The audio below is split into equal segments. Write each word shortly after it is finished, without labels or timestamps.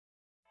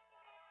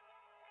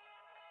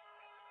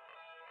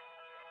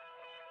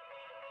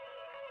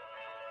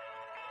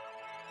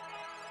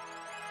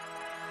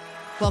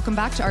Welcome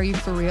back to Are You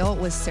For Real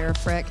with Sarah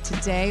Frick.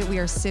 Today we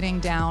are sitting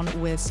down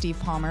with Steve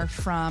Palmer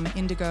from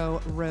Indigo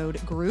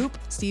Road Group.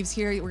 Steve's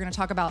here. We're going to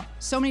talk about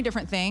so many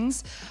different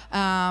things,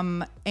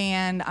 and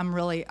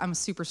I'm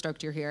super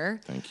stoked you're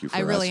here. Thank you for I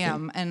really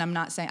asking. am, and I'm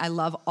not saying I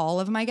love all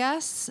of my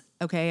guests.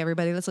 Okay,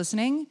 everybody that's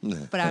listening,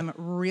 but I'm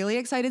really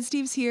excited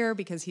Steve's here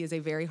because he is a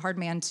very hard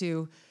man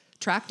to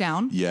track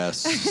down. Yes,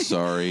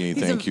 sorry.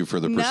 Thank you for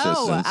the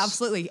persistence. No,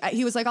 absolutely.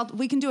 He was like,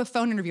 we can do a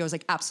phone interview. I was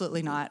like,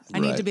 absolutely not. I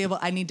need to be able,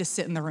 I need to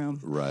sit in the room.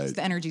 Right. So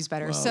the energy's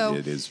better. Well, so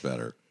it is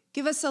better.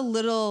 Give us a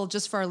little,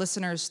 just for our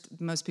listeners,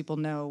 most people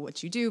know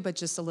what you do, but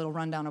just a little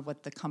rundown of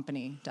what the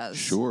company does.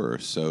 Sure.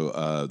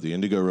 So the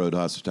Indigo Road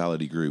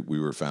Hospitality Group, we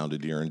were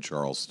founded here in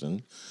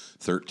Charleston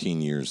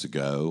 13 years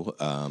ago.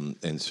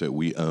 And so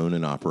we own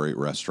and operate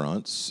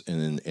restaurants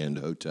and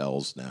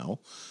hotels now.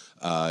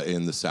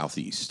 In the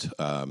Southeast,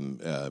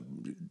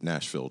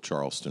 Nashville,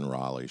 Charleston,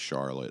 Raleigh,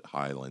 Charlotte,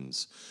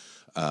 Highlands.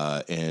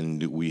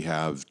 And we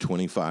have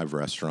 25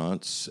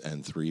 restaurants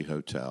and 3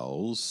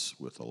 hotels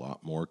with a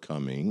lot more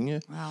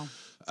coming. Wow.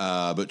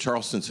 But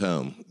Charleston's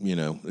home,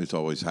 it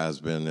always has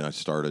been.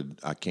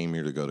 I came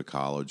here to go to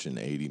college in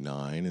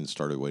 89 and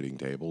started waiting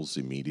tables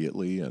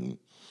immediately. And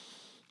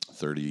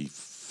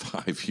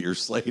 35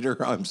 years later,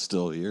 I'm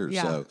still here.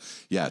 Yeah. So,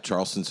 yeah,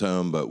 Charleston's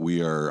home, but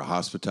we are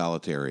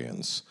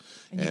hospitalitarians.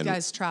 And you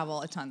guys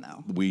travel a ton,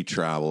 though. We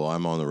travel.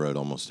 I'm on the road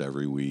almost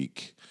every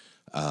week.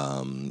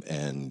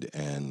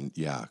 And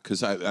yeah, because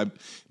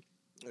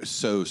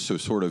so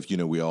sort of,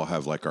 we all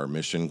have like our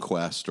mission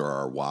quest or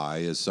our why,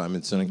 as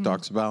Simon Sinek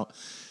talks about.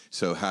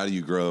 So how do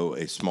you grow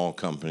a small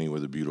company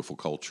with a beautiful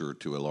culture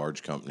to a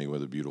large company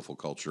with a beautiful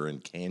culture?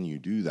 And can you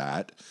do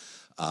that?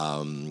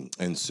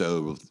 And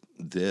so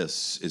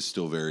this is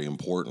still very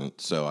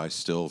important. So I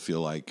still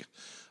feel like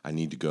I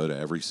need to go to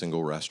every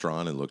single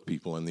restaurant and look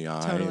people in the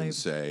eye and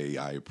say,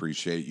 I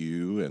appreciate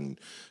you.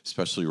 And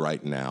especially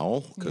right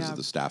now, because of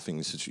the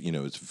staffing situation,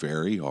 it's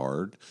very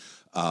hard.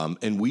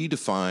 And we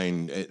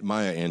define,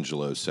 Maya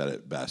Angelou said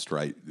it best,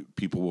 right?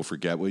 People will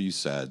forget what you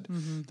said.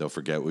 Mm-hmm. They'll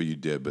forget what you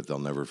did, but they'll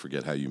never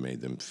forget how you made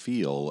them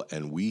feel.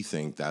 And we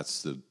think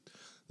that's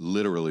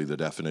literally the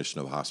definition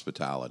of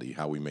hospitality,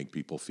 how we make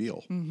people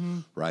feel,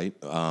 right?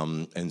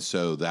 And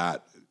so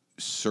that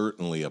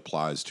certainly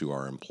applies to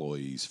our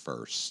employees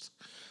first.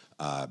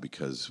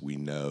 Because we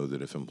know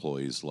that if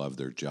employees love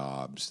their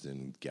jobs,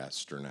 then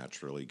guests are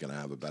naturally going to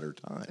have a better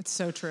time. It's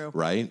so true.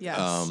 Right? Yes.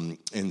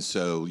 And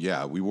so,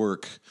 yeah,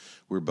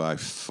 we're by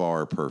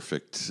far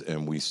perfect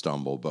and we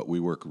stumble, but we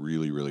work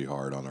really, really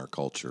hard on our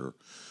culture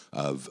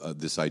of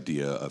this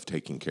idea of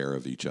taking care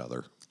of each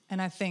other.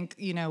 And I think,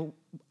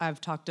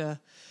 I've talked to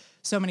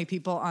so many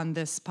people on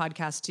this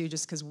podcast too,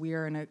 just because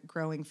we're in a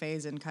growing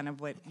phase and kind of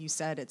what you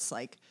said, it's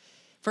like,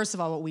 first of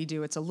all, what we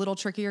do, it's a little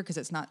trickier because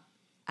it's not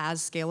as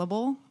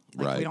scalable.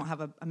 Like we don't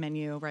have a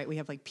menu, right? We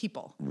have like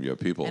people. We have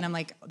people. And I'm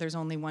like, there's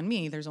only one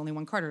me, there's only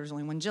one Carter, there's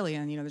only one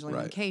Jillian, there's only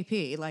one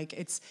KP. Like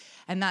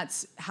and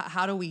that's,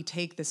 how do we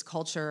take this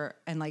culture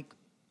and like,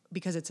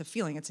 because it's a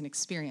feeling, it's an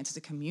experience, it's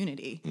a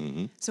community.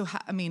 Mm-hmm. So,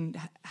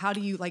 how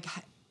do you like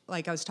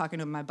I was talking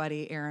to my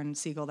buddy, Aaron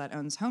Siegel, that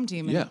owns Home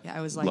Team. And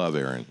I was like, love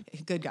Aaron.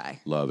 Good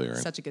guy. Love Aaron.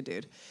 Such a good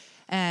dude.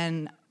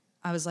 And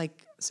I was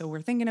like, so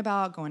we're thinking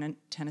about going to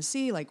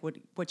Tennessee. Like,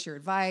 what's your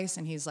advice?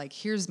 And he's like,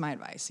 here's my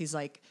advice. He's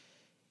like,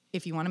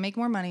 if you want to make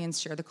more money and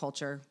share the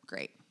culture,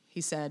 great. He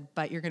said,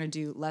 but you're going to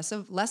do less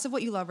of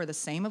what you love or the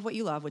same of what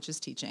you love, which is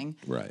teaching,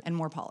 and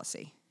more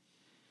policy.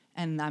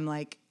 And I'm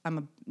like,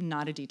 I'm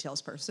not a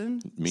details person.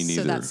 Me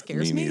neither. So that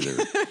scares me. Me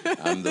neither.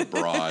 I'm the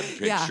broad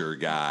picture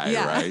guy,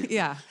 right?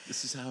 Yeah.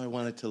 This is how I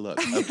want it to look.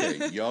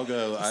 Okay, y'all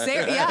go.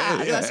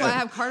 That's why I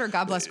have Carter.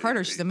 God bless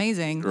Carter. She's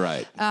amazing.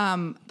 Right.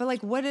 But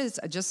like, what is,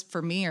 just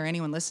for me or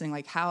anyone listening,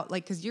 like how,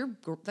 like, cause you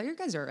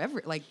guys are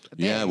big.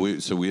 Yeah, we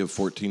have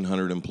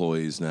 1,400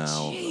 employees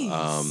now.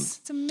 Jeez,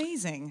 it's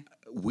amazing.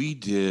 We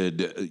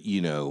did,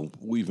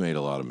 we've made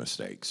a lot of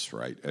mistakes,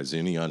 right? As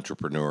any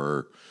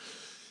entrepreneur,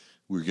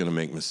 we're going to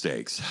make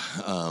mistakes.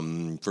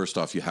 First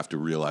off, you have to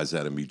realize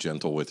that and be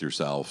gentle with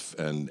yourself.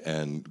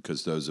 And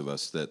because those of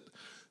us that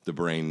the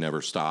brain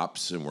never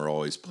stops and we're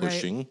always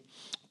pushing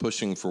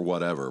for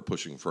whatever,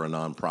 pushing for a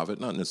nonprofit,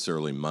 not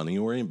necessarily money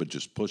oriented, but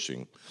just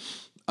pushing.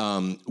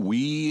 Several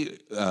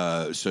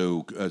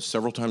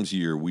times a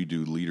year, we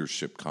do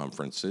leadership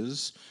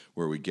conferences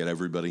where we get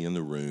everybody in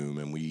the room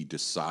and we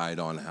decide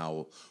on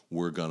how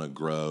we're going to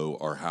grow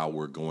or how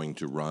we're going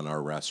to run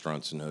our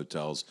restaurants and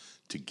hotels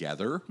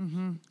together.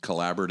 Mm-hmm.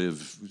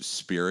 Collaborative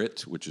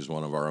spirit, which is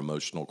one of our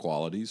emotional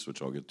qualities,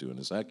 which I'll get to in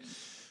a sec.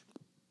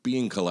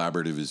 Being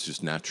collaborative is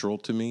just natural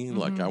to me. Mm-hmm.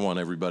 Like, I want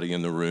everybody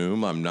in the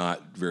room. I'm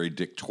not very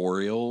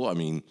dictatorial. I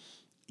mean,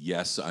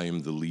 yes, I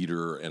am the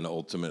leader, and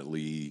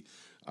ultimately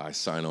I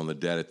sign on the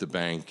debt at the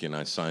bank and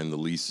I sign the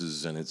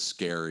leases, and it's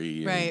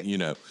scary. Right.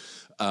 And,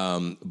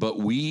 but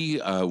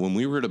when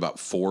we were at about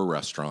 4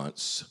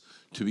 restaurants,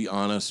 to be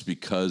honest,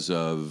 because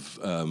of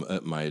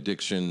my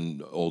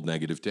addiction, old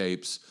negative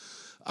tapes,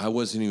 I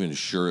wasn't even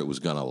sure it was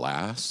going to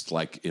last,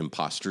 like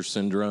imposter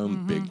syndrome,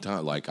 mm-hmm. big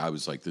time. Like, I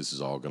was like, this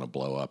is all going to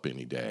blow up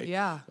any day.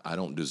 Yeah. I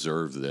don't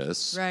deserve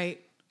this.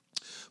 Right.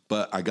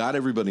 But I got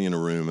everybody in a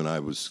room and I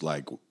was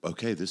like,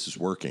 okay, this is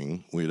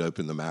working. We had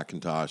opened the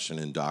Macintosh and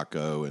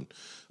Indaco and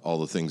all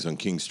the things on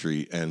King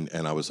Street. And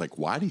I was like,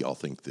 why do y'all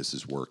think this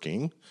is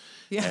working?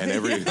 Yeah.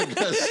 And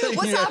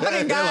What's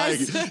happening,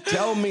 guys? Like,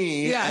 tell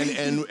me. Yeah.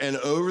 And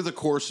over the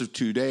course of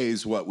 2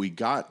 days, what we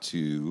got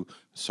to,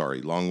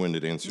 sorry,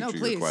 long-winded answer to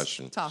please, your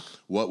question. talk.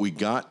 What we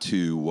got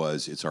to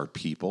was it's our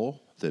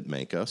people that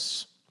make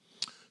us.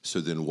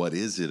 So then what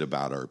is it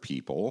about our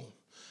people?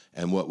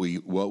 And what we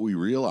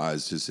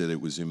realized is that it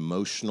was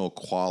emotional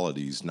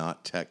qualities,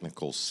 not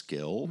technical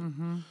skill,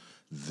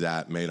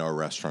 that made our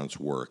restaurants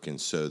work. And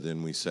so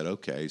then we said,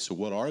 okay, so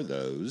what are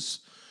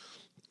those?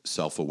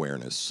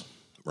 Self-awareness,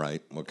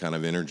 right? What kind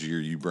of energy are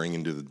you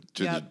bringing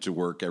to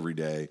work every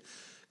day?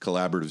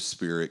 Collaborative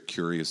spirit,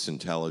 curious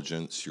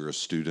intelligence. You're a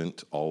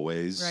student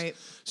always. Right.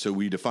 So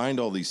we defined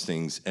all these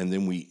things, and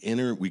then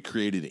we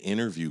created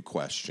interview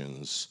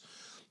questions.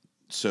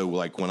 So,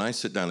 like, when I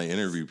sit down to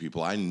interview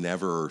people, I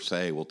never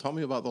say, well, tell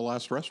me about the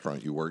last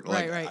restaurant you worked.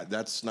 Like, Right.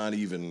 that's not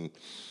even...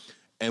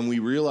 And we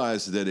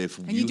realized that if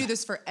And you do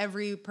this for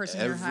every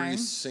person you're hiring? every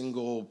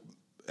single...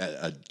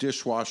 a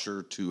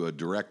dishwasher to a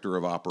director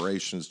of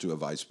operations to a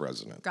vice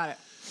president. Got it.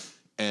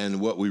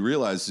 And what we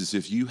realized is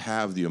if you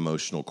have the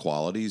emotional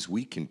qualities,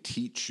 we can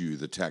teach you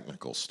the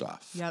technical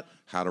stuff. Yep.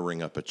 How to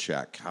ring up a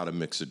check, how to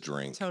mix a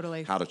drink,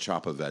 Totally. how to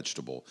chop a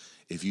vegetable.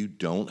 If you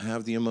don't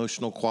have the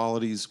emotional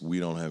qualities,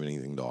 we don't have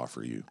anything to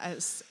offer you.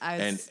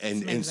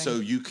 And so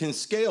you can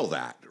scale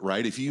that,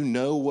 right? If you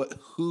know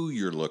who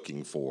you're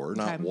looking for,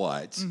 not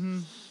what.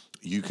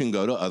 You can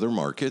go to other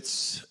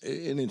markets,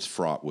 and it's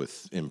fraught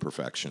with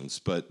imperfections,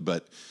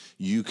 but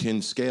you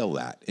can scale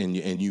that,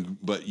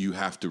 but you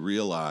have to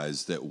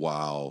realize that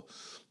while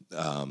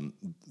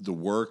the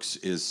works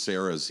is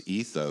Sarah's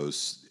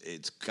ethos,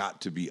 it's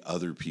got to be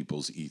other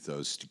people's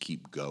ethos to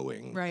keep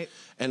going. Right.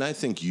 And I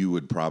think you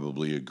would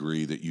probably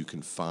agree that you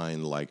can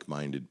find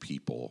like-minded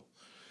people.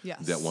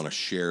 Yes. That want to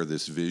share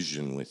this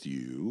vision with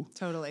you.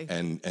 Totally.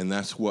 And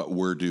that's what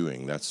we're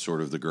doing. That's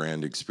sort of the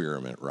grand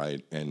experiment,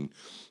 right? And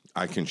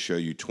I can show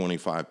you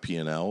 25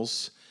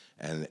 P&Ls,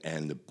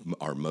 and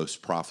our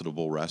most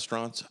profitable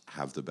restaurants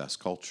have the best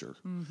culture,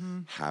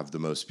 have the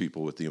most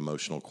people with the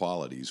emotional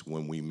qualities.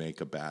 When we make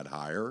a bad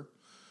hire,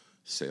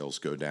 sales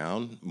go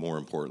down. More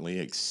importantly,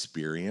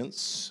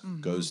 experience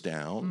goes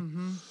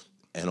down.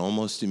 And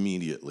almost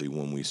immediately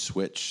when we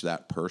switch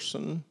that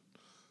person...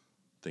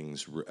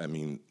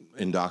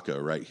 Indaco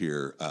right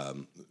here,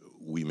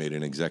 we made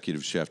an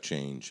executive chef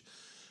change,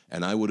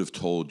 and I would have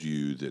told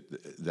you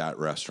that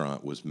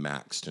restaurant was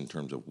maxed in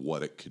terms of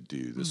what it could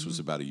do. This was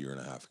about a year and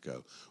a half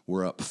ago.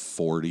 We're up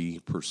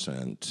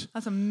 40%.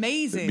 That's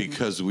amazing.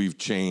 Because we've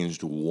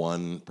changed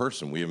one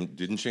person.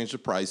 Didn't change the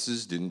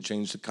prices, didn't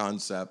change the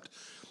concept.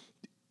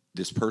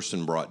 This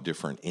person brought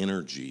different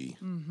energy,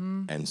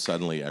 and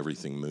suddenly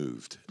everything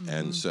moved.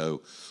 And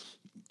so...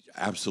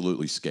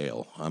 absolutely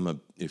scale.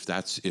 If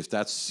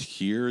that's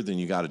here, then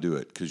you got to do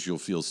it because you'll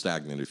feel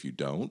stagnant if you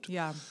don't.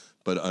 Yeah.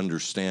 But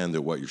understand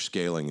that what you're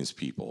scaling is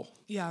people.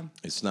 Yeah.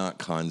 It's not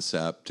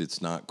concept.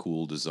 It's not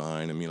cool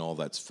design. I mean, all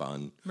that's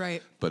fun.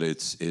 Right. But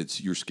it's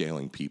you're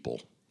scaling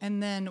people.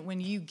 And then when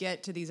you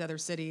get to these other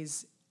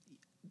cities,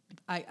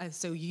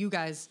 so you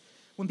guys,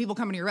 when people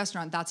come into your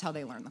restaurant, that's how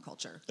they learn the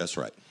culture. That's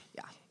right.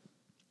 Yeah.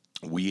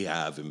 We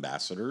have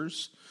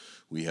ambassadors.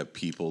 We have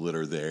people that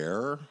are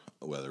there,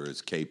 whether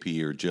it's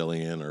KP or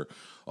Jillian or,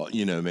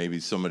 maybe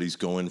somebody's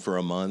going for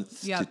a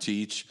month to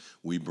teach.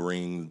 We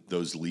bring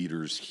those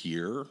leaders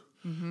here.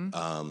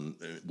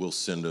 We'll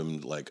send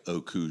them like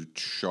Oku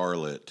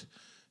Charlotte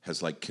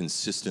has like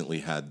consistently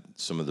had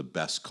some of the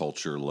best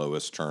culture,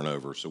 lowest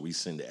turnover. So we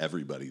send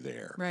everybody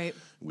there. Right.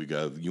 We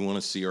go, you want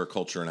to see our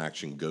culture in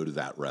action, go to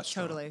that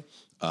restaurant. Totally.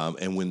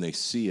 And when they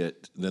see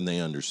it, then they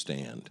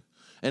understand.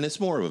 And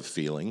it's more of a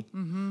feeling.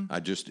 I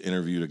just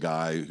interviewed a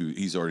guy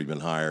he's already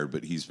been hired,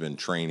 but he's been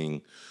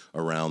training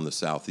around the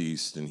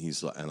Southeast.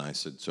 And I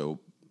said,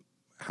 so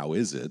how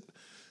is it?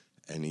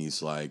 And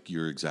he's like,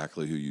 you're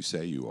exactly who you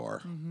say you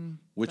are,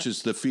 which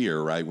is the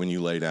fear, right? When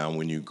you lay down,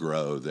 when you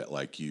grow, that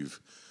like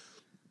you've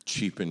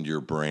cheapened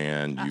your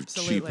brand, you've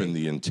cheapened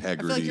the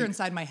integrity. I feel like you're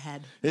inside my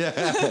head.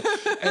 Yeah.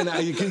 And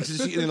you can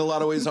see in a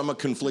lot of ways I'm a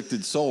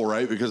conflicted soul,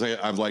 right? Because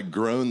I've like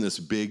grown this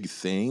big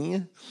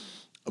thing.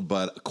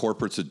 But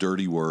corporate's a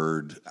dirty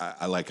word.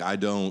 I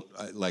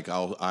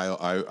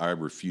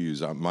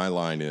refuse. My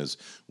line is,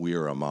 we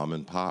are a mom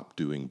and pop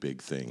doing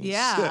big things.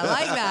 Yeah, I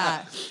like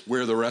that.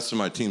 Where the rest of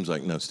my team's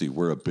like, no, Steve,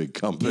 we're a big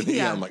company.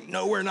 Yeah. I'm like,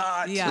 no, we're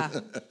not. Yeah.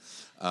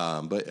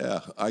 But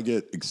yeah, I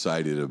get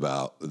excited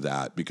about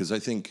that because I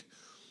think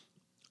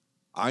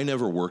I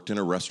never worked in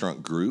a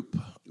restaurant group.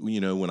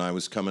 When I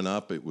was coming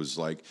up, it was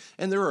like,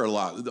 and there are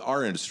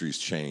our industry's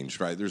changed,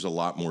 right? There's a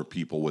lot more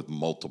people with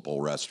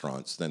multiple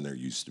restaurants than there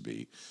used to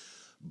be.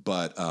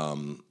 But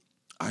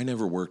I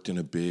never worked in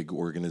a big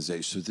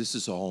organization, so this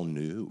is all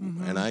new.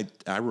 And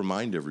I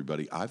remind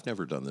everybody, I've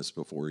never done this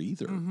before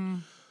either.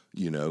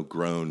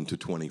 Grown to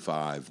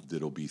 25,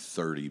 that'll be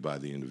 30 by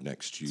the end of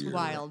next year. It's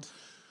wild.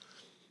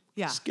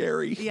 Yeah.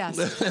 Scary. Yes.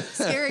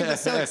 Scary, but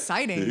so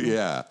exciting.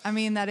 Yeah. I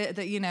mean,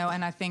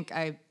 and I think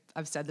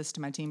I've said this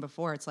to my team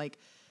before. It's like,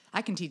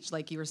 I can teach,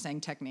 like you were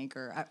saying, technique,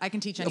 or I can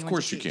teach anyone Of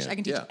course to you teach. can. I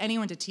can teach Yeah.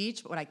 anyone to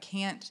teach, but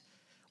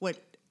what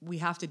we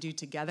have to do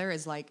together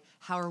is like,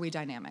 how are we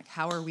dynamic?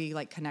 How are we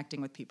like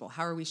connecting with people?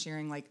 How are we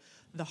sharing like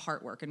the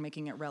heart work and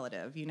making it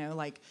relative,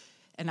 like,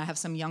 and I have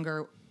some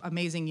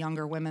amazing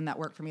younger women that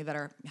work for me that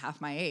are half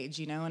my age,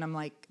 and I'm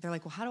like, they're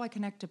like, well, how do I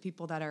connect to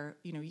people that are,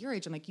 your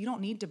age? I'm like, you don't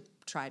need to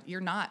try it.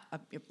 You're not a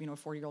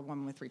 40-year-old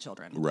woman with 3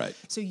 children. Right.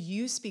 So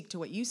you speak to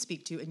what you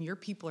speak to, and your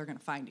people are going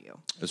to find you.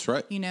 That's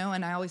right.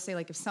 And I always say,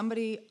 like, if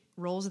somebody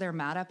rolls their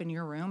mat up in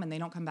your room and they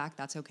don't come back,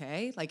 that's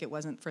okay. Like, it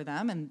wasn't for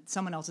them, and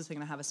someone else is going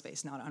to have a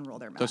space now to unroll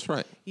their mat. That's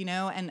right.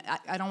 And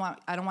I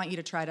don't want you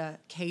to try to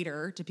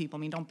cater to people.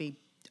 I mean, don't be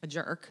a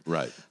jerk.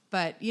 Right.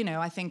 But,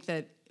 I think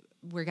that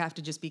we have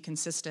to just be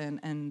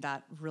consistent, and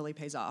that really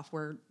pays off.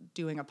 We're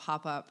doing a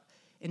pop-up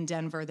in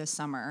Denver this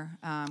summer.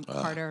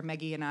 Carter,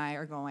 Meggie, and I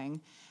are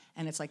going.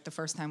 And it's like the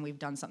first time we've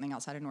done something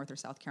outside of North or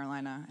South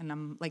Carolina. And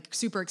I'm like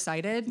super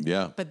excited.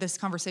 Yeah. But this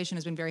conversation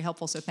has been very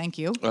helpful. So thank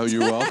you. Oh,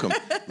 you're welcome.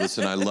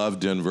 Listen, I love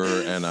Denver,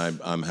 and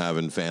I'm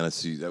having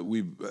fantasy.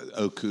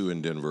 Oku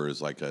in Denver is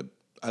like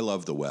I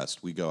love the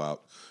West. We go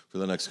out for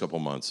the next couple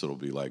months. It'll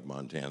be like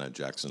Montana,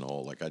 Jackson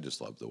Hole. Like, I just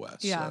love the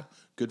West. Yeah. So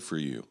good for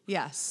you.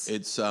 Yes.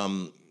 It's,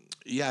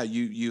 yeah,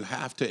 you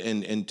have to,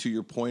 and to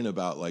your point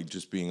about like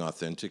just being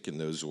authentic, and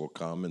those will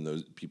come and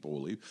those people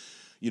will leave.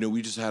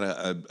 We just had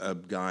a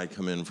guy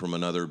come in from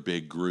another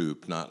big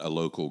group, not a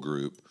local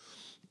group,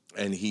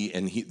 and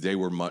they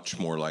were much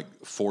more like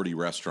 40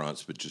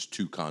 restaurants, but just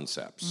 2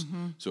 concepts.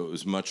 Mm-hmm. So it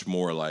was much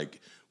more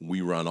like,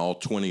 we run all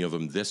 20 of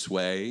them this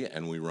way,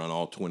 and we run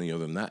all 20 of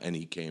them that. And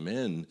he came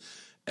in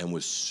and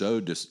was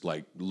so just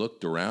like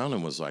looked around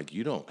and was like,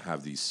 you don't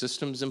have these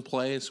systems in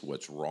place.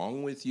 What's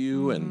wrong with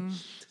you? Mm-hmm.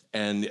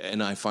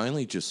 And I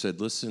finally just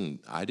said, listen,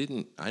 I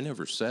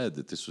never said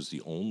that this was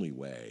the only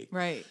way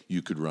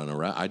you could run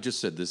around. I just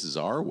said, this is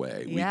our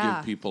way. Yeah. We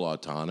give people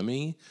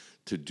autonomy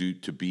to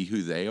be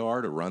who they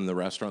are, to run the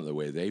restaurant the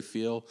way they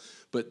feel.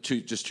 But to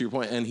your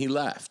point, and he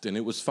left, and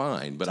it was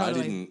fine. But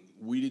totally.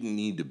 We didn't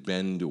need to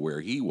bend to where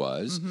he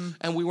was, mm-hmm.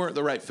 and we weren't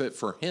the right fit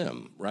for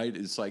him, right?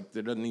 It's like,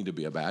 there doesn't need to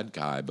be a bad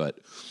guy, but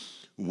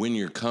when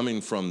you're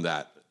coming from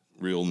that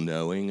real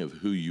knowing of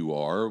who you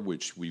are,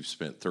 which we've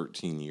spent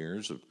 13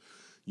 years of,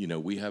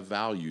 we have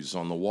values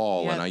on the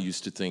wall. Yep. And I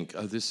used to think,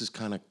 oh, this is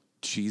kind of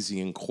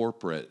cheesy and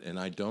corporate, and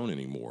I don't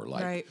anymore.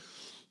 Like,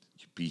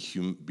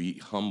 be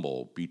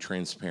humble, be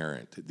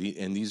transparent.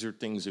 And these are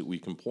things that we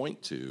can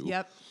point to.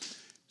 Yep.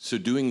 So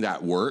doing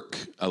that work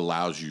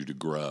allows you to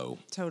grow.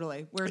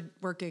 Totally. We're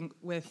working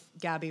with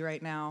Gabby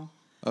right now.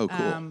 Oh,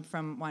 cool.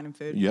 From Wine and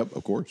Food. Yep,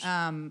 of course.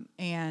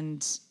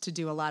 And to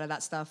do a lot of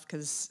that stuff,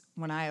 because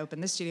when I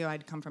opened this studio,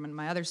 I'd come from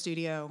my other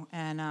studio,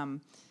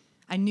 and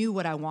I knew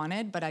what I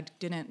wanted, but I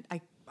didn't.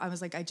 I was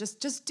like,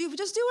 just do what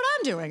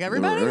I'm doing,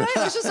 everybody. Right?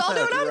 Let's just all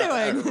do what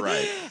I'm doing.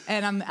 Right.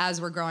 And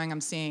as we're growing, I'm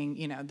seeing,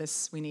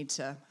 this. We need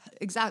to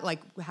exactly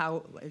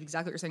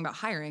what you're saying about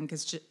hiring,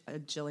 because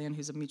Jillian,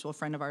 who's a mutual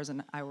friend of ours,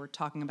 and I were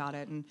talking about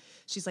it, and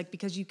she's like,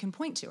 because you can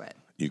point to it.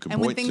 And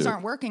when things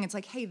aren't working, it's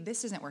like, hey,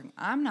 this isn't working.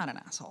 I'm not an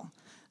asshole.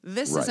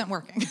 This isn't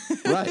working.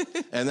 Right.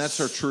 And that's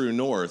our true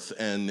north.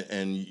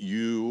 And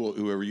you,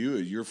 whoever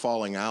you're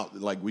falling out.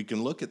 Like, we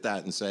can look at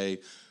that and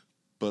say,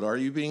 but are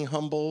you being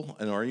humble,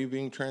 and are you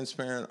being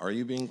transparent? Are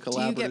you being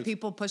collaborative? Do you get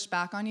people push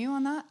back on you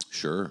on that?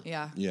 Sure.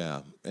 Yeah.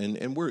 Yeah.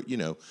 And we're,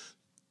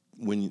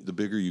 when the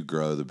bigger you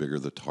grow, the bigger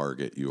the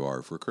target you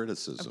are for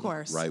criticism. Of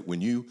course. Right?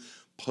 When you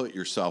put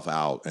yourself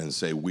out and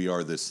say, we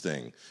are this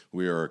thing.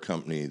 We are a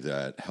company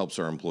that helps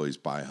our employees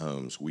buy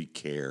homes. We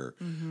care.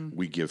 Mm-hmm.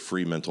 We give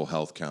free mental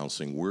health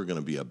counseling. We're going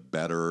to be a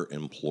better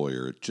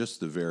employer. Just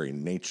the very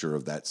nature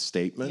of that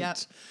statement. Yep.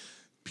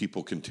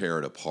 People can tear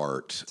it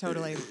apart.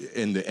 Totally.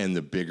 And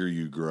the bigger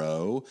you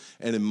grow.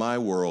 And in my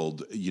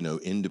world,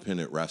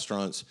 independent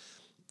restaurants,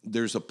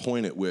 there's a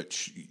point at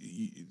which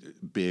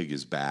big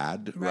is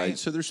bad, right?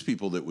 So there's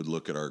people that would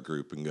look at our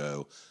group and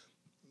go,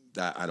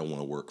 that I don't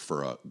want to work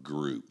for a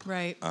group.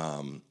 Right.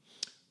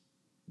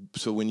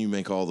 So when you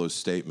make all those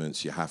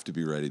statements, you have to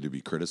be ready to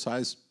be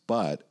criticized.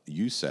 But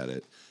you said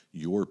it,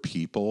 your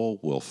people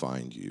will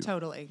find you.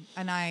 Totally.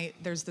 And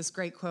there's this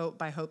great quote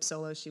by Hope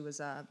Solo. She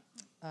was a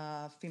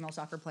female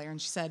soccer player,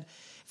 and she said,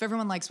 if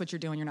everyone likes what you're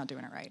doing, you're not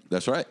doing it right.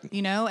 That's right.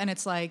 And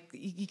it's like,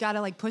 you got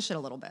to like push it a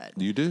little bit.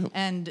 You do.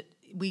 And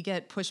we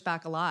get pushed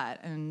back a lot.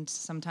 And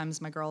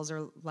sometimes my girls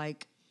are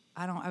like,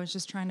 I was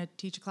just trying to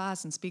teach a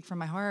class and speak from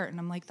my heart. And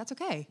I'm like, that's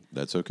okay.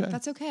 That's okay.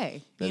 That's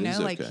okay. That is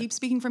okay. Like, keep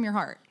speaking from your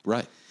heart.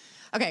 Right.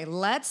 Okay,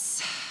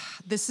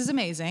 this is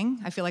amazing.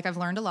 I feel like I've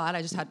learned a lot.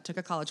 I just took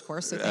a college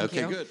course, so thank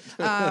you. Okay,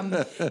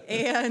 good.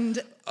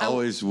 And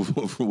always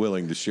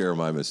willing to share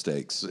my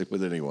mistakes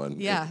with anyone.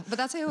 Yeah, but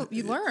that's how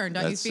you learn,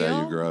 don't you feel? That's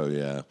how you grow,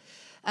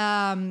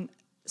 yeah.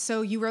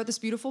 So you wrote this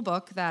beautiful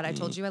book that I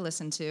told you I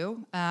listened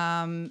to.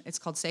 It's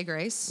called Say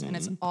Grace, and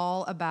it's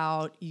all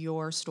about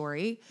your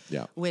story.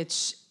 Yeah.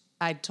 Which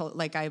I told,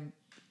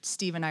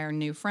 Steve and I are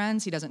new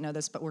friends. He doesn't know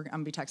this, but I'm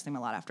gonna be texting him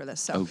a lot after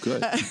this. So. Oh,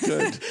 good,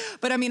 good.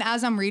 But I mean,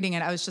 as I'm reading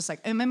it, I was just like,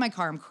 I'm in my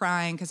car, I'm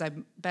crying because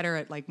I'm better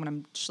at like when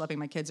I'm schlepping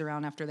my kids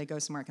around after they go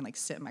somewhere, I can like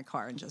sit in my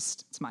car and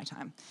just, it's my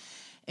time.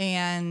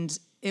 And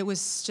it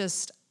was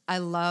just, I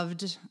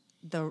loved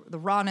the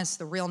rawness,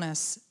 the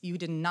realness. You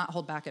did not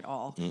hold back at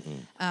all.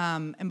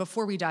 And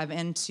before we dive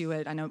into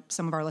it, I know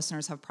some of our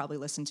listeners have probably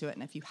listened to it.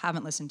 And if you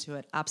haven't listened to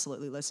it,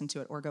 absolutely listen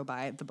to it or go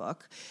buy the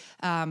book.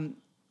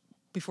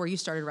 Before you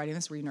started writing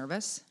this, were you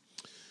nervous?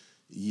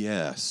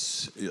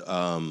 Yes.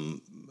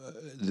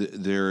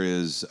 There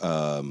is,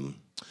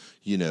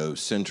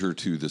 center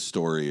to the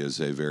story is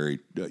a very,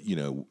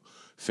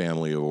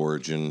 family of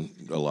origin,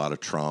 a lot of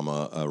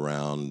trauma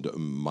around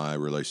my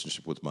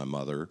relationship with my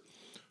mother.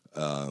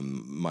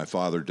 My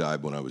father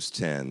died when I was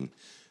 10,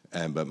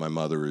 but my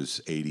mother is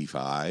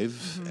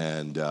 85.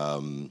 And,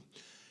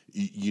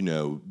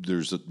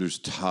 there's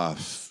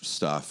tough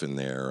stuff in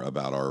there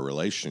about our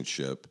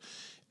relationship.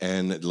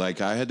 And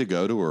like I had to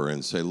go to her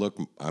and say, look,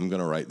 I'm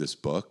going to write this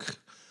book.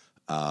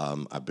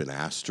 I've been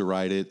asked to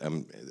write it.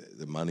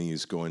 The money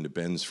is going to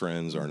Ben's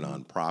Friends, our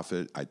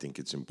nonprofit. I think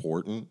it's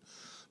important.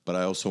 But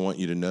I also want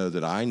you to know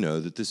that I know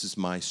that this is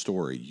my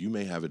story. You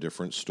may have a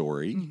different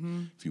story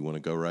if you want to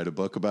go write a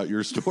book about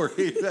your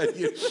story.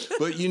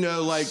 But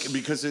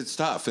because it's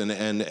tough,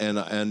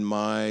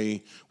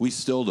 and we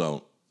still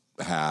don't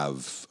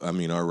have. I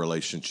mean, our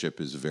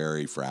relationship is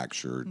very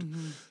fractured.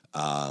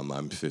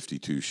 I'm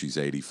 52. She's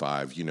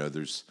 85.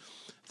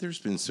 There's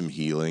been some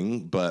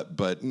healing, but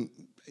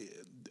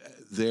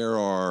there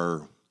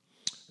are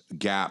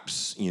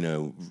gaps,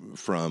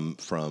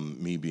 from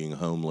me being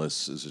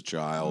homeless as a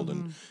child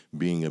and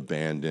being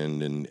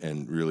abandoned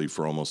and really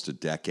for almost a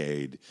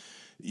decade.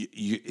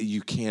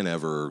 You can't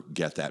ever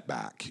get that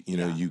back.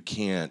 You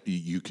can't.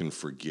 You can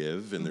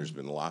forgive, and there's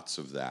been lots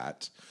of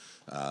that,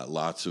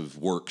 lots of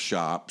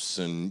workshops,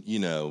 and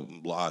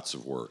lots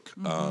of work.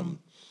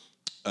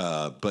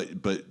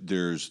 But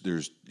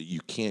there's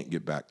you can't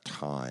get back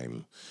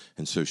time,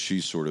 and so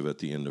she's sort of at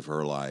the end of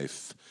her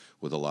life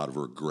with a lot of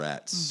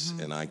regrets,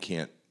 and I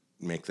can't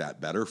make that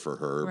better for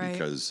her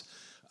because.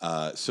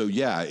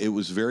 It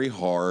was very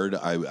hard.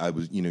 I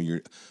was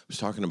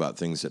talking about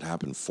things that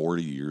happened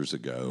 40 years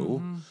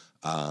ago.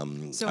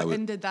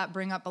 Did that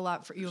bring up a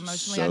lot for you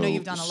emotionally? I know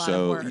you've done a lot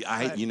of work.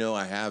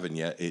 I have, and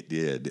yet it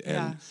did,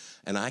 and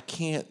I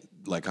can't.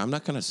 I'm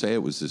not going to say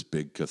it was this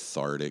big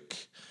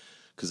cathartic.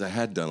 Because I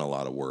had done a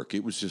lot of work.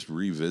 It was just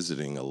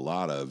revisiting a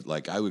lot of,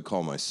 I would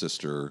call my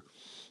sister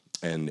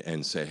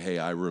and say, hey,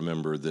 I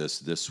remember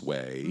this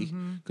way.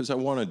 Because I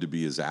wanted to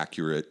be as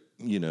accurate.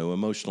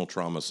 Emotional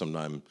trauma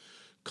sometimes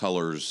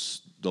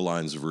colors the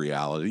lines of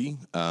reality.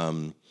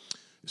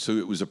 So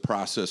it was a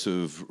process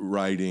of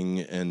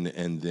writing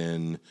and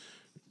then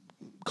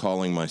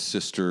calling my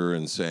sister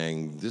and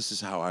saying, this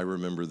is how I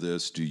remember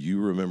this. Do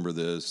you remember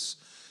this?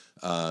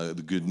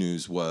 The good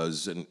news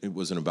was, and it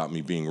wasn't about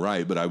me being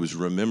right, but I was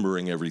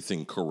remembering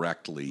everything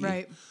correctly.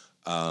 Right.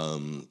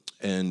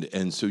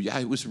 And so,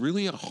 it was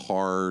really a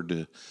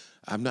hard,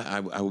 I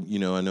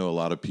know a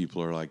lot of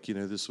people are like,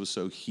 this was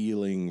so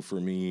healing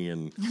for me.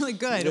 And really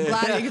good.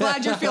 I'm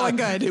glad you're feeling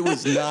good. It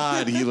was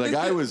not healing.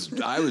 I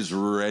was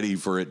ready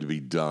for it to be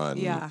done.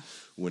 Yeah.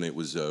 When it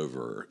was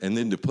over. And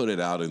then to put it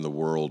out in the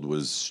world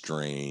was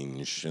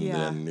strange. And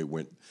then it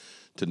went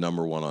to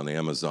 #1 on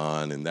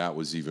Amazon, and that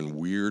was even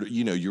weird.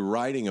 You're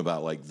writing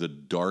about the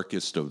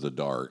darkest of the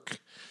dark,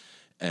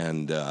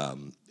 and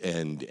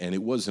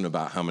it wasn't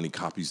about how many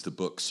copies the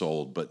book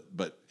sold, but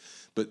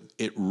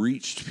it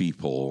reached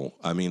people.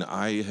 I mean,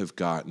 I have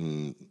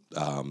gotten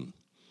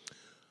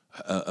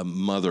a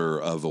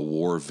mother of a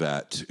war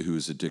vet who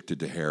is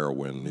addicted to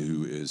heroin,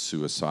 who is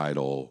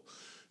suicidal.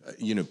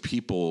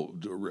 People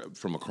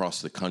from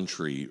across the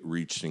country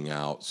reaching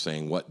out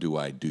saying, what do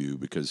I do?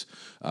 Because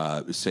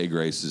Say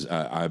Grace is,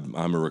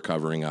 I'm a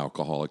recovering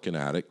alcoholic and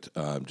addict,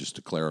 just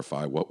to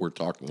clarify what we're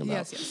talking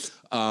about. Yes.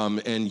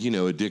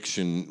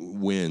 Addiction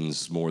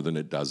wins more than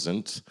it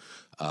doesn't.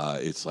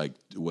 It's like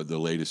what the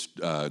latest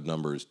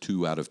number is,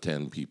 2 out of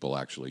 10 people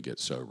actually get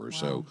sober. Wow.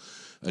 So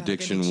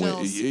addiction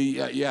wins.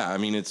 Yeah. I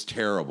mean, it's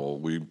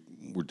terrible.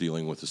 We're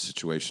dealing with a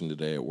situation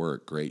today at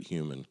work, great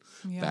human,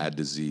 bad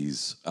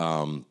disease.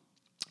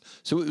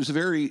 So it was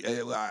very,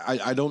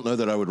 I don't know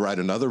that I would write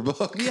another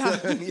book,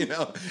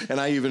 and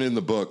I even in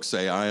the book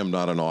say, I am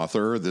not an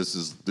author. This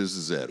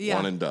is it,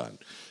 one and done.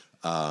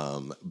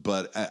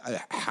 But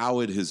how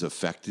it has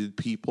affected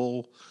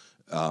people,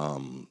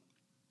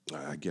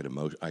 I get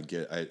emotional.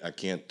 I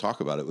can't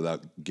talk about it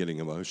without getting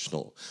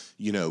emotional.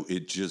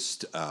 It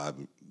just,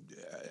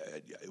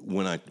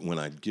 when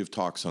I give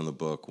talks on the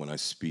book, when I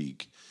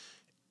speak,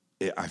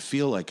 I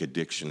feel like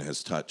addiction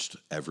has touched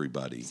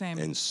everybody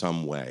in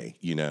some way,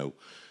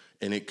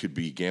 and it could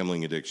be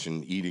gambling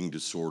addiction, eating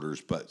disorders,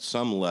 but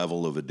some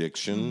level of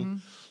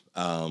addiction.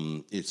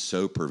 It's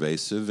so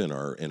pervasive in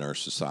our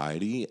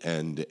society,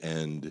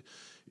 and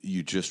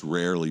you just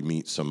rarely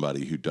meet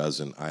somebody who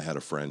doesn't. I had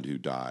a friend who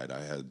died.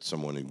 I had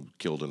someone who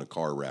killed in a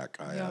car wreck.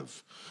 I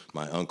have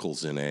my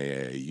uncle's in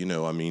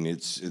AA. I mean,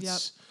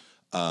 it's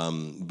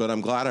But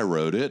I'm glad I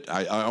wrote it.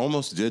 I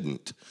almost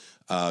didn't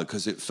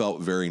because it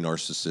felt very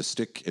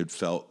narcissistic. It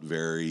felt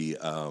very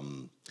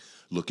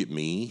look at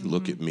me,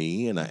 look at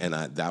me, and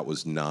I that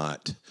was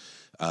not.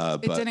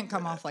 It didn't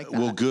come off like that.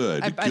 Well,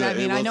 good. I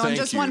mean, well, I know I'm thank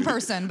just you. one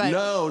person, but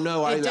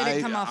no, it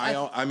didn't come off.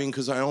 I mean,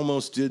 because I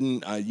almost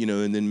didn't.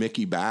 And then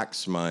Mickey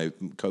Bax, my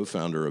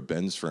co-founder of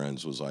Ben's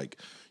Friends, was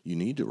like, "You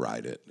need to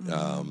write it."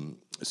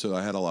 So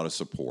I had a lot of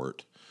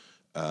support.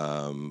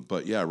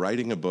 But yeah,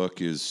 writing a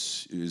book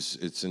is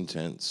it's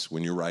intense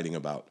when you're writing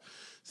about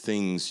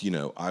things.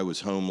 I was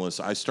homeless.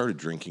 I started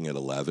drinking at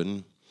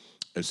 11,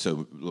 and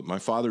so my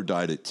father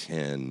died at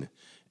 10.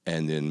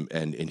 And then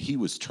and he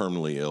was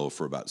terminally ill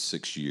for about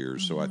 6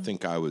 years. So I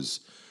think I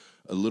was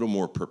a little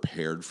more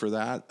prepared for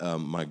that.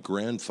 My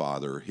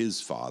grandfather, his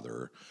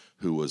father,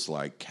 who was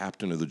like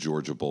captain of the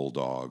Georgia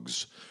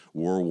Bulldogs,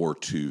 World War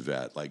II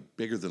vet, like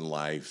bigger than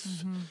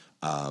life.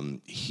 But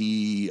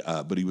he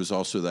was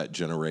also that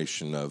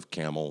generation of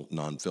Camel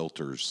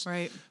non-filters.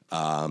 Right.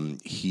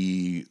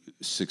 He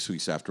 6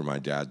 weeks after my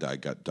dad died,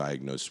 got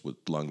diagnosed with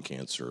lung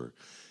cancer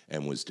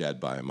and was dead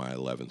by my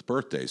 11th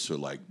birthday. So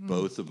like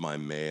both of my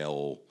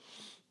male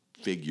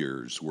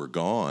figures were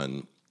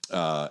gone.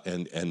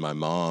 And my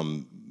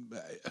mom,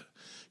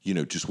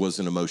 just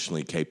wasn't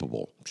emotionally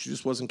capable. She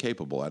just wasn't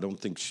capable. I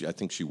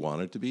think she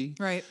wanted to be.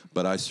 Right.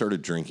 But I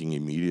started drinking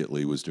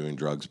immediately, was doing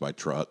drugs by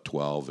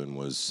 12 and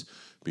was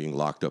being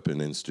locked up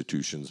in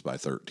institutions by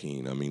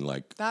 13. I mean,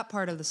 like that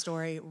part of the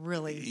story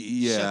really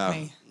shook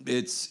me.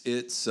 It's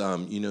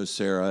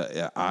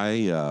Sarah,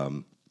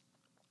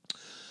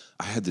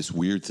 I had this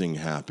weird thing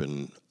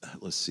happen.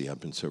 Let's see, I've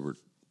been sober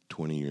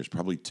 20 years,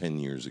 probably 10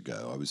 years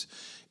ago. I was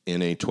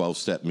in a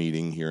 12-step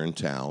meeting here in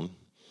town,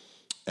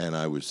 and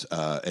I was,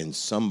 and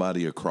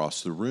somebody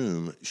across the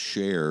room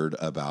shared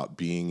about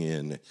being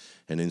in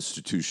an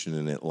institution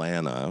in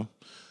Atlanta,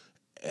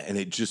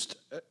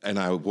 and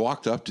I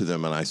walked up to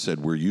them and I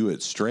said, "Were you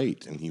at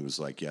Straight?" And he was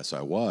like, "Yes,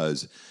 I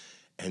was."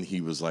 And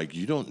he was like,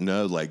 "You don't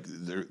know,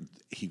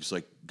 he was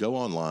like, go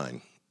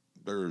online.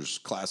 There's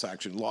class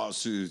action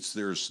lawsuits,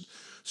 there's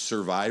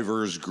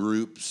survivors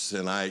groups,"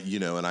 and I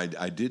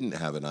didn't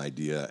have an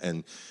idea.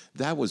 And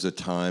that was a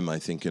time, I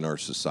think, in our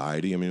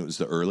society. I mean, it was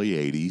the early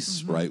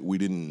 80s, right? We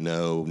didn't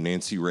know.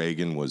 Nancy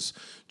Reagan was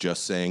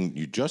just saying,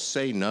 "You just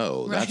say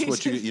no." Right. That's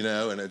what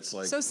and it's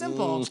like so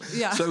simple.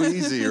 Yeah. so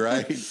easy,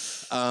 right?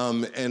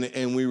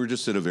 And we were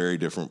just at a very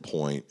different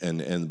point.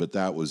 But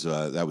that was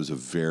a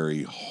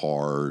very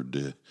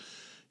hard.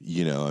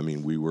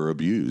 We were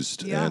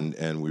abused, Yeah.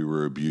 and we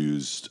were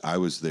abused. I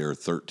was there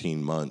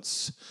 13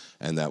 months,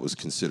 and that was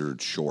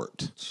considered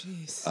short.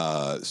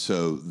 Jeez.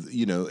 So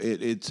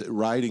it's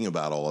writing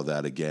about all of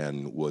that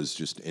again was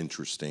just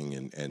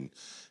interesting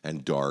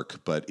and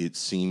dark, but it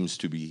seems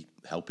to be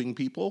helping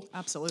people.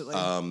 Absolutely.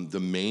 The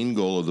main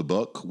goal of the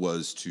book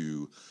was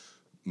to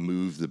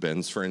move the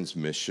Ben's Friends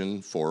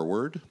mission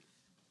forward.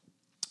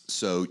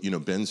 So,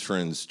 Ben's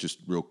Friends, just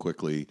real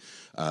quickly,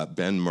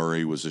 Ben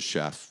Murray was a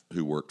chef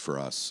who worked for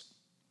us,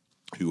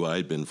 who I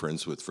had been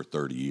friends with for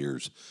 30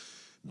 years.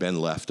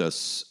 Ben left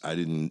us. I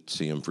didn't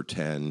see him for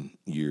 10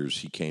 years.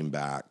 He came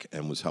back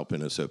and was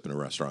helping us open a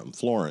restaurant in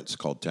Florence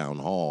called Town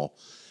Hall.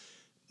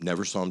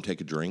 Never saw him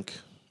take a drink.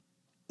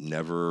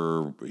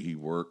 He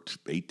worked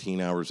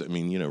 18 hours. I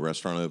mean,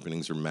 restaurant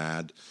openings are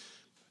mad.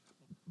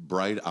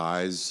 Bright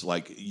eyes,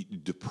 like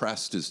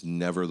depressed is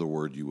never the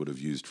word you would have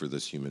used for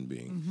this human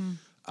being.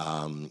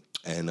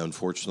 And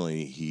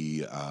unfortunately,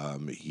 he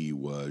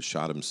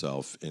shot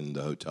himself in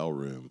the hotel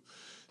room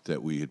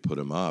that we had put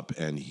him up.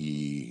 And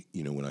he,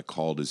 when I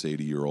called his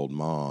 80-year-old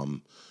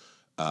mom,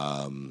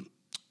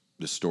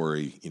 the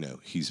story,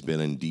 he's been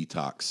in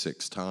detox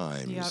 6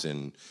 times,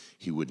 and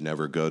he would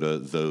never go to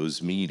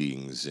those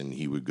meetings, and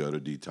he would go to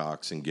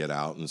detox and get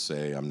out and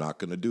say, "I'm not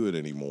going to do it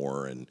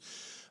anymore." And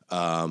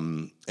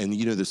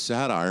the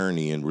sad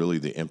irony and really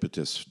the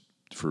impetus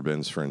for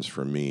Ben's Friends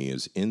for me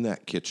is in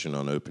that kitchen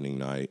on opening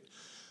night,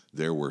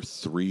 there were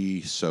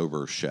 3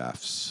 sober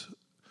chefs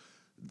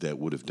that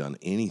would have done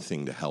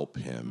anything to help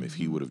him if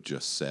he would have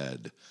just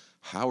said,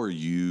 "How are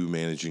you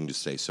managing to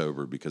stay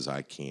sober? Because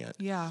I can't."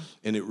 Yeah.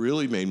 And it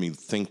really made me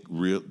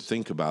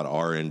think about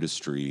our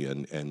industry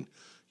and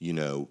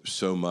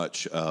so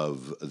much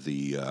of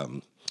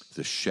the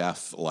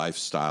chef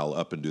lifestyle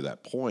up until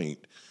that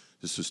point.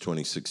 This was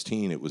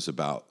 2016. It was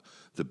about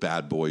the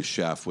bad boy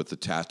chef with the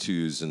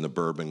tattoos and the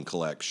bourbon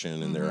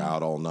collection, and they're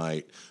out all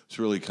night. It's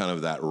really kind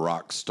of that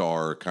rock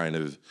star kind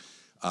of.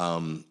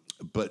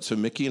 But so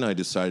Mickey and I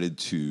decided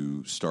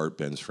to start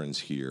Ben's Friends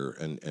here,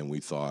 and we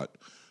thought,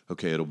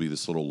 okay, it'll be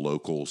this little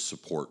local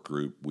support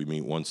group. We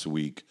meet once a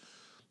week.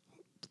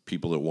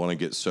 People that want to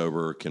get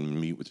sober can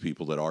meet with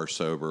people that are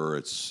sober.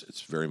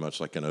 It's very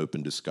much like an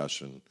open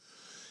discussion.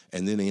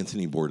 And then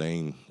Anthony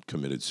Bourdain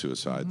committed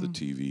suicide, the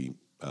TV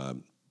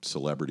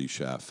celebrity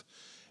chef.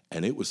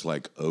 And it was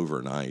like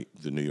overnight,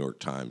 the New York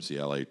Times, the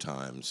LA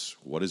Times,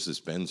 what is this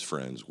Ben's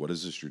Friends? What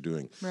is this you're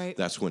doing? Right.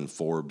 That's when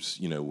Forbes,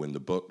 when the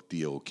book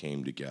deal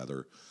came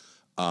together.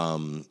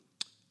 And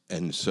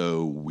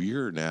so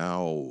we're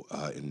now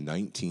in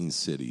 19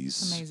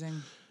 cities.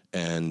 Amazing.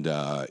 and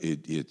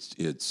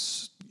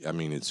it's I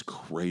mean, it's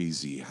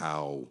crazy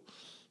how.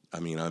 I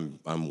mean,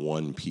 I'm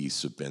one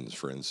piece of Ben's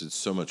Friends. It's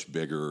so much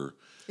bigger.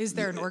 Is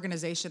there an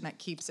organization that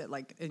keeps it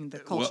like in the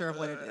culture of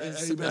what it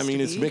is supposed I mean,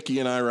 to it's be? Mickey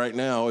and I right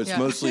now. It's Yeah.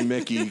 mostly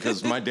Mickey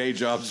because my day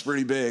job's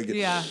pretty big.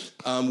 Yeah.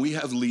 We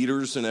have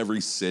leaders in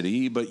every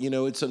city, but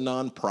it's a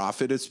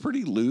nonprofit. It's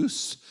pretty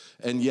loose,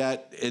 and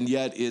yet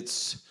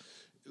it's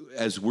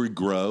as we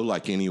grow,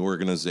 like any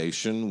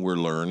organization, we're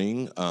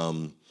learning.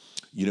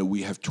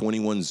 We have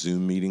 21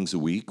 Zoom meetings a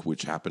week,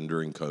 which happened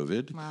during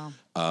COVID. Wow.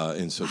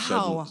 And so,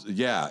 Wow.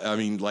 yeah, I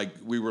mean, like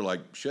we were like,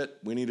 shit,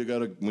 we need to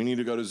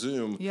go to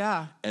Zoom.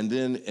 Yeah. And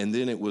then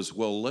it was,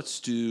 well, let's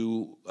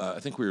do. I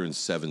think we were in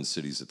 7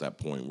 cities at that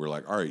point. We're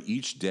like, all right,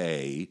 each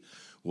day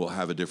we'll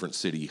have a different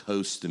city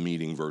host the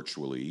meeting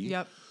virtually.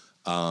 Yep.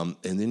 And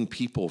then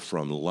people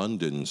from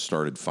London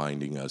started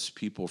finding us,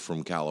 people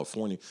from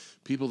California,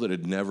 people that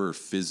had never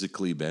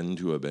physically been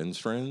to a Ben's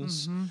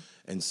Friends. Mm-hmm.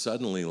 And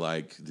suddenly,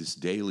 like this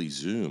daily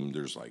Zoom,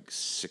 there's like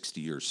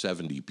 60 or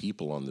 70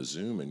 people on the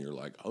Zoom, and you're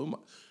like, oh my,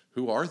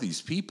 who are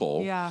these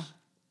people? Yeah.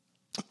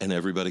 And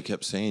everybody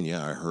kept saying,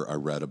 yeah, I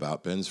read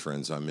about Ben's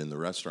Friends. I'm in the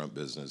restaurant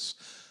business,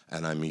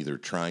 and I'm either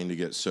trying to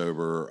get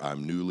sober,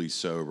 I'm newly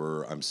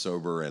sober, I'm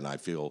sober, and I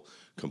feel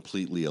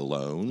completely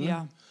alone.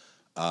 Yeah.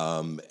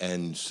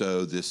 And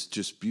so this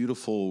just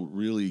beautiful,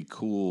 really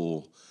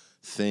cool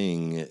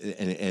thing,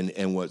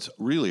 and what's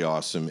really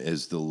awesome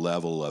is the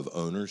level of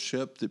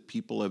ownership that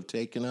people have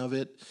taken of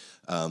it.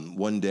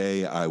 One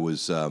day I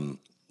was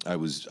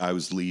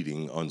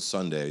leading on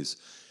Sundays,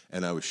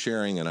 and I was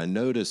sharing, and I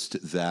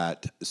noticed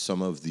that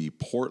some of the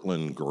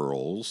Portland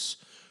girls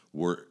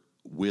were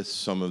with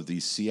some of the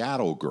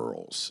Seattle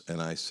girls,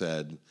 and I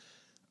said,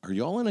 "Are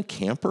y'all in a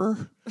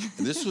camper?"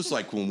 And this was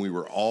like when we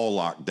were all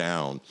locked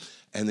down.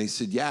 And they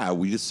said, yeah,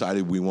 we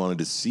decided we wanted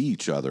to see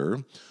each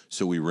other.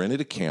 So we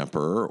rented a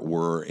camper.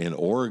 We're in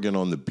Oregon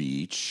on the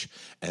beach.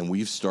 And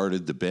we've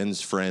started the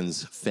Ben's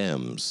Friends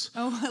Femmes.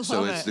 Oh, I love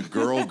So it's it. the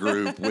girl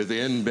group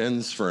within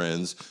Ben's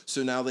Friends.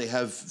 So now they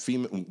have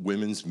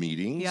women's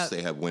meetings. Yep.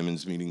 They have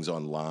women's meetings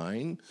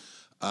online.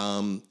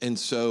 And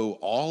so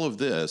all of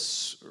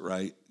this,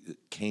 right,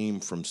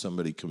 came from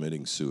somebody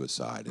committing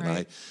suicide. And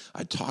Right.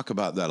 I talk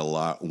about that a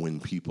lot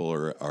when people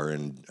are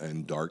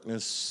in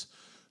darkness.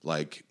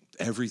 Like,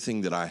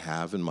 everything that I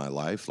have in my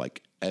life,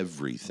 like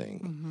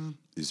everything,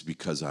 is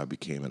because I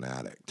became an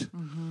addict.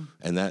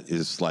 And that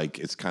is like,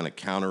 it's kind of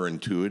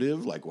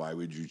counterintuitive. Like, why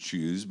would you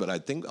choose? But I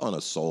think on a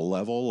soul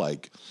level,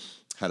 like,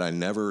 had I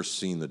never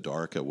seen the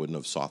dark, I wouldn't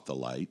have sought the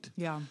light.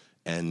 Yeah.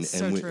 And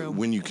So true.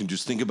 when you can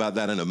just think about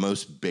that in a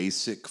most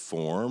basic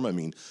form, I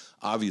mean,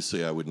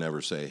 obviously I would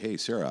never say, hey,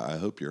 Sarah, I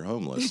hope you're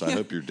homeless. I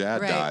hope your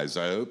dad Right. dies.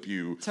 I hope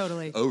you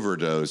Totally.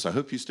 overdose. I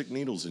hope you stick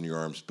needles in your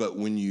arms. But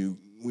when you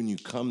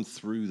come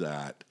through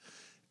that,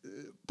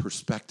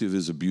 perspective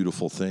is a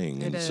beautiful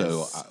thing. It And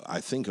so is.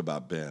 I think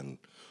about Ben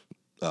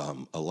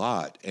a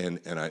lot. And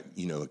I,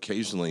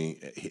 occasionally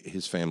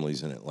his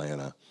family's in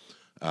Atlanta.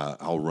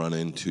 I'll run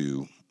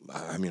into,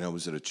 I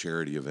was at a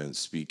charity event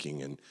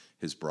speaking, and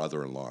his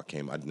brother-in-law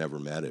came. I'd never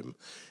met him.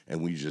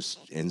 And we just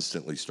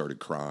instantly started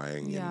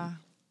crying. Yeah.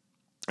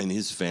 And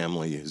his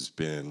family has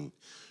been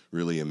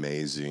really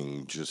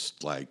amazing,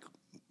 just like,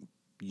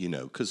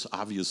 because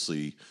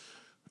obviously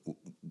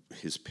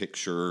his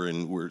picture,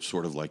 and we're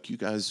sort of like, you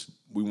guys,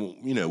 we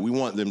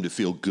want them to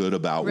feel good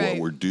about Right. what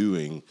we're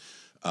doing.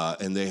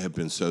 And they have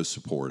been so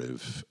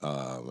supportive.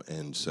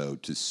 And so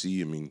to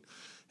see,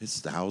 it's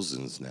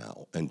thousands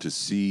now. And to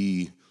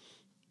see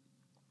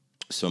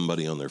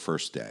somebody on their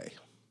first day,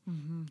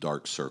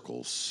 dark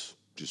circles,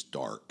 just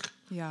dark,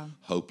 Yeah.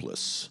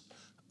 hopeless,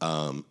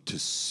 to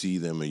see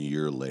them a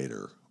year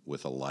later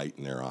with a light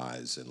in their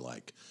eyes and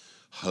like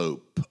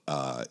hope.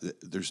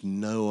 There's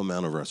no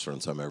amount of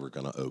restaurants I'm ever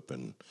going to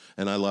open,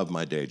 and I love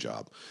my day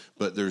job,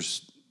 but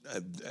there's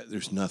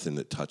nothing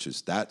that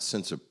touches that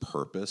sense of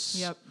purpose.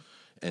 Yep.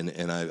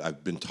 And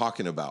I've been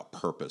talking about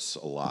purpose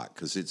a lot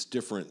because it's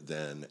different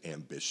than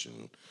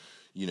ambition.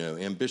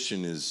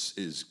 Ambition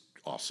is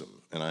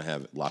awesome, and I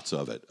have lots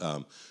of it.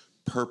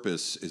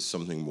 Purpose is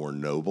something more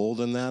noble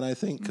than that, I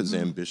think, because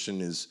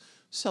ambition is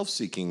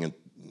self-seeking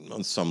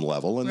on some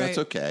level, and that's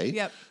Right. okay.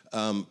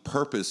 Yep.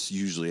 Purpose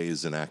usually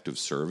is an act of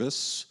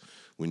service.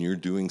 When you're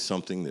doing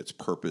something that's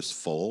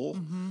purposeful,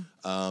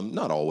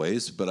 not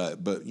always, but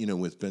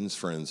with Ben's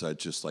Friends, I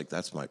just like,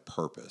 that's my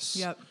purpose.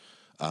 Yep.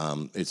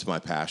 It's my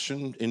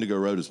passion. Indigo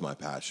Road is my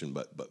passion,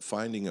 but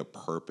finding a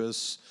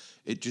purpose,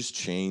 it's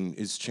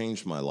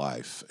changed my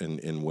life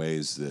in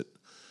ways that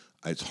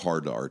it's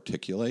hard to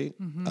articulate.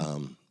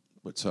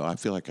 But so I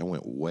feel like I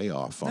went way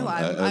off on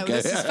that. Okay.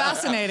 This is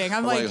fascinating.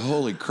 I'm like,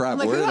 holy crap,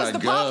 like, where who did has I the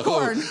go?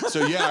 popcorn?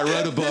 So yeah, I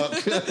wrote a book.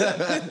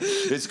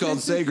 It's called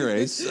Say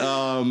Grace.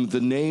 The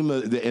name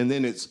of and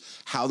then it's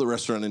How the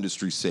Restaurant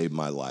Industry Saved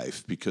My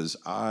Life, because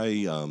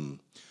I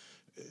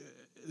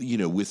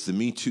with the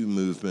Me Too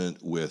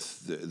movement,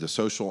 with the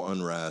social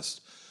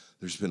unrest,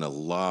 there's been a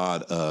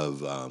lot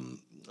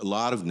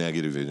of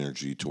negative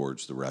energy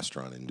towards the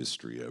restaurant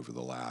industry over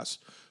the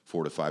last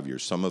 4 to 5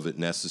 years. Some of it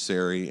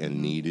necessary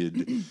and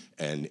needed,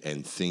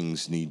 and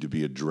things need to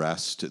be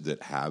addressed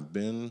that have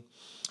been.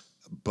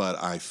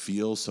 But I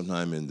feel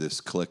sometimes in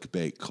this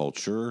clickbait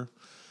culture,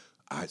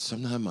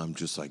 sometimes I'm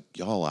just like,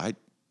 y'all, I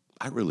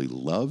really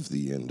love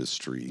the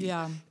industry.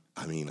 Yeah.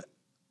 I mean,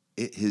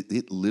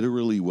 it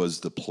literally was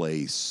the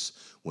place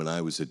when I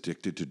was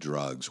addicted to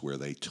drugs where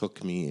they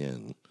took me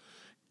in.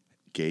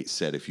 Gates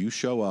said, if you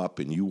show up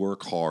and you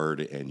work hard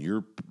and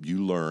you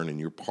learn and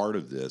you're part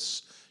of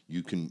this,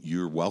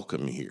 you're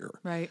welcome here.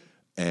 Right.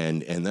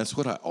 And that's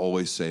what I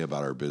always say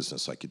about our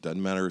business. Like, it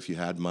doesn't matter if you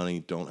had money,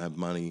 don't have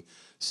money,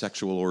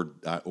 sexual or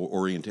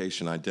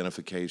orientation,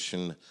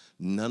 identification,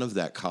 none of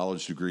that,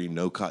 college degree,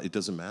 it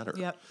doesn't matter.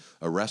 Yep.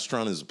 A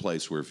restaurant is a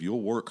place where if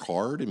you'll work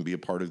hard and be a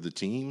part of the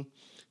team,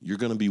 you're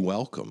going to be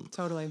welcome.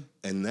 Totally.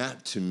 And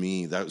that, to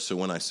me, so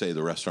when I say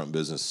the restaurant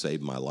business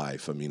saved my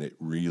life, I mean, it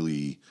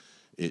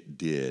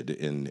did.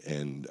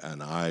 And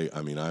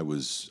I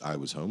was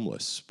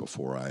homeless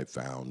before I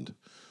found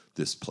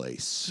this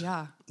place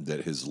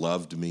that has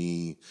loved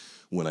me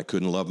when I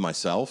couldn't love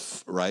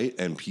myself, right?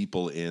 And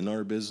people in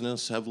our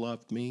business have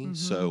loved me. Mm-hmm.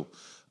 So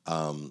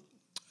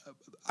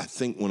I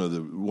think one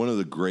of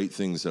the great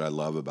things that I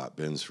love about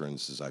Ben's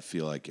Friends is I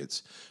feel like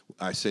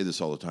I say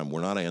this all the time,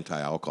 we're not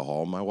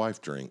anti-alcohol. My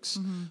wife drinks.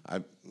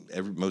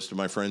 Mm-hmm. Most of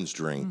my friends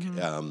drink.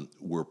 Mm-hmm.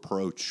 We're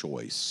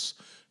pro-choice.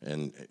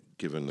 And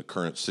given the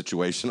current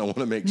situation, I want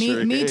to make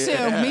sure. Me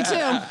too. Me too.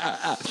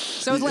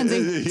 So is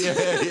Lindsay.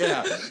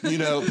 Yeah.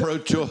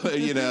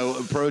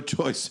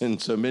 Pro-choice in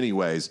so many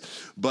ways.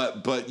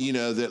 But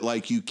that,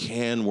 like, you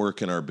can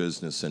work in our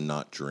business and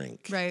not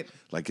drink. Right.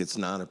 Like, it's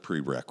not a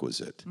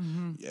prerequisite.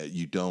 Mm-hmm.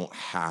 You don't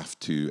have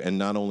to. And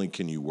not only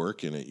can you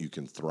work in it, you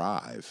can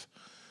thrive.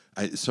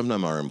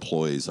 Sometimes our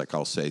employees, like,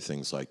 I'll say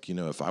things like,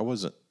 if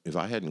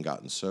I hadn't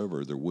gotten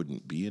sober, there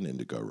wouldn't be an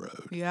Indigo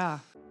Road. Yeah.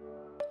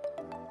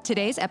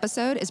 Today's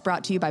episode is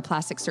brought to you by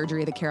Plastic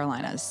Surgery of the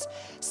Carolinas.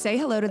 Say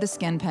hello to the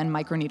SkinPen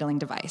microneedling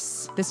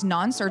device. This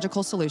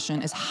non-surgical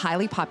solution is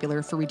highly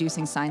popular for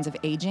reducing signs of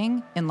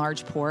aging,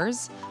 enlarged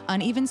pores,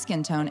 uneven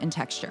skin tone and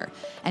texture,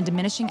 and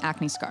diminishing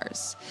acne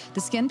scars.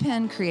 The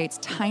SkinPen creates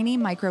tiny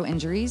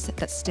micro-injuries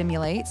that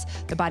stimulates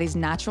the body's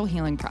natural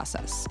healing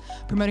process,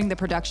 promoting the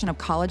production of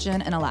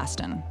collagen and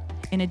elastin.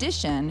 In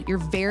addition, your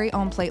very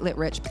own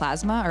platelet-rich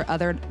plasma, or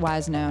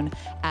otherwise known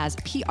as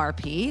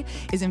PRP,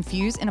 is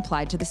infused and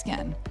applied to the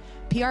skin.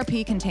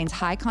 PRP contains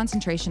high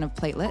concentration of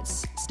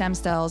platelets, stem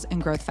cells,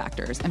 and growth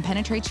factors, and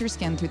penetrates your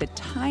skin through the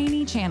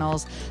tiny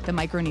channels the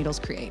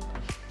microneedles create.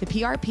 The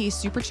PRP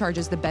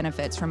supercharges the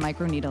benefits from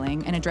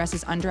microneedling and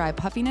addresses under-eye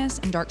puffiness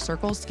and dark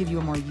circles to give you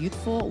a more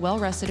youthful,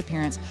 well-rested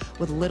appearance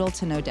with little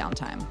to no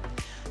downtime.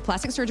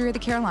 Plastic Surgery of the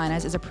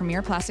Carolinas is a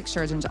premier plastic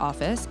surgeon's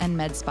office and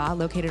med spa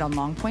located on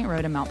Long Point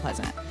Road in Mount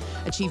Pleasant.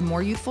 Achieve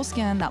more youthful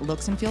skin that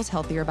looks and feels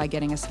healthier by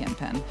getting a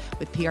SkinPen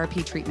with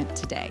PRP treatment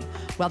today.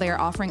 While they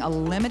are offering a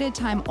limited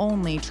time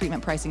only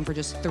treatment pricing for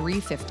just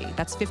 $350,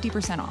 that's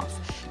 50%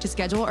 off. To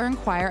schedule or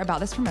inquire about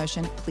this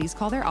promotion, please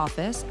call their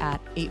office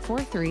at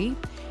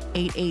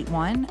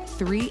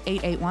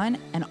 843-881-3881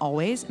 and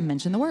always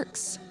mention the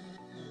works.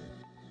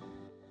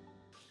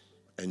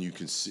 And you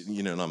can see,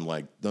 and I'm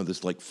like, no,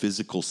 this like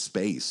physical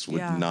space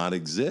would not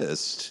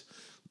exist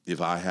if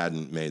I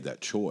hadn't made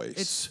that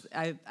choice.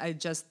 I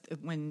just,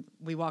 when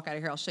we walk out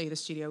of here, I'll show you the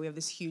studio. We have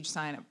this huge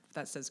sign up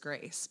that says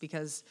Grace,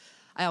 because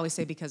I always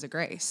say because of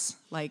grace.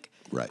 Like,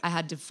 right. I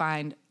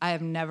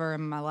have never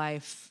in my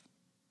life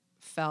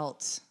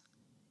felt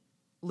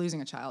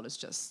losing a child is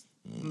just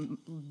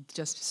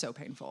so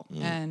painful.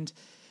 And,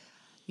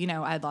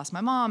 I had lost my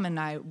mom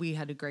and we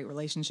had a great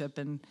relationship,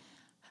 and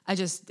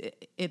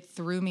it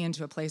threw me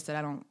into a place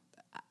that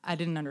I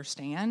didn't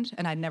understand,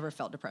 and I'd never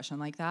felt depression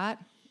like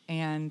that.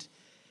 And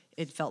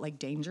it felt like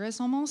dangerous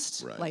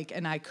almost. Right.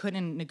 And I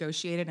couldn't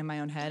negotiate it in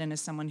my own head. And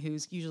as someone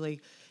who's usually,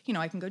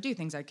 I can go do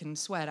things, I can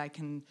sweat, I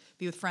can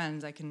be with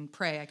friends, I can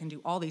pray, I can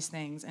do all these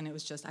things. And it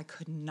was just, it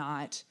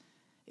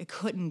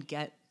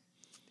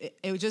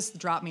would just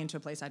drop me into a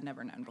place I'd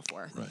never known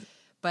before. Right.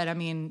 But I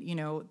mean,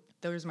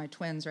 those are my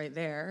twins right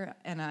there.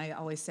 And I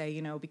always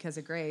say, because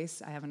of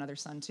grace, I have another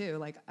son too.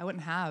 Like, I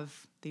wouldn't have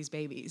these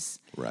babies.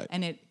 Right.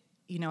 And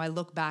I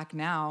look back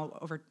now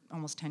over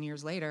almost 10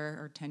 years later,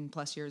 or 10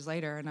 plus years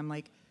later, and I'm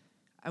like,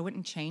 I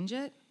wouldn't change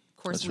it.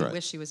 Of course, we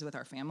wish she was with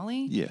our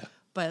family. Yeah.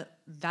 But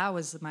that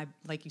was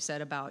like you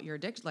said about your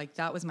addiction, like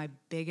that was my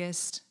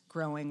biggest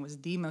growing, was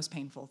the most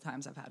painful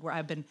times I've had, where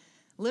I've been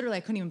literally, I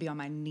couldn't even be on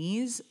my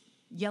knees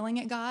yelling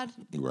at God.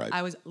 Right.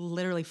 I was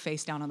literally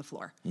face down on the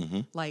floor.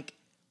 Mm-hmm. Like,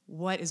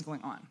 what is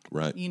going on?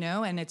 Right.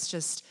 And it's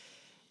just,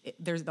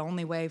 there's the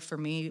only way for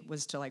me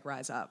was to like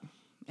rise up.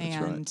 That's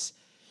and right.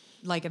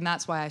 Like, and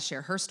that's why I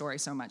share her story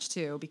so much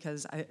too,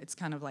 because it's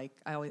kind of like,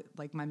 I always,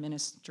 like, my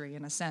ministry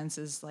in a sense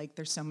is like,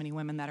 there's so many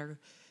women that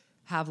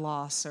have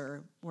loss,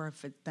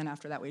 then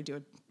after that we do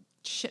a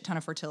shit ton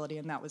of fertility.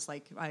 And that was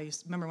like, I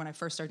remember when I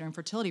first started doing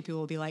fertility, people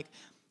would be like,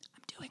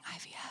 I'm doing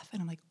IVF.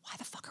 And I'm like, why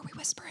the fuck are we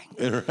whispering?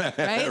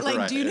 Right?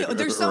 Like, do you know,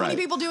 there's so many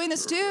people doing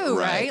this too,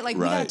 right? Like,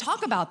 we got to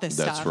talk about this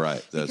That's stuff.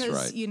 right. That's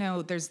because, right. you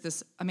know, there's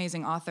this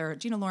amazing author,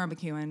 do you know Laura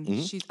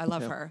McEwen? I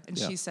love her. And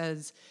she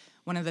says,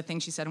 one of the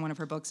things she said in one of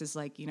her books is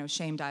like, you know,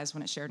 shame dies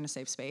when it's shared in a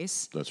safe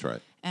space. That's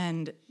right.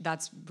 And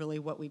that's really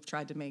what we've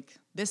tried to make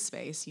this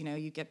space. You know,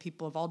 you get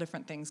people of all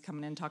different things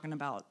coming in talking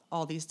about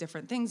all these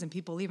different things, and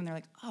people leave and they're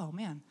like, oh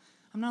man,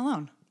 I'm not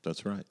alone.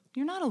 That's right.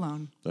 You're not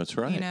alone. That's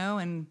right. You know,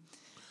 and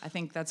I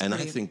think that's I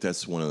think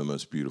that's one of the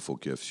most beautiful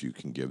gifts you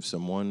can give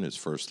someone is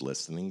first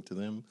listening to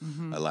them,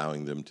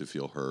 allowing them to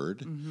feel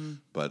heard,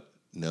 but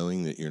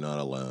knowing that you're not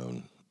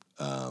alone.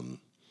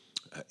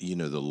 You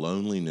know, the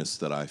loneliness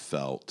that I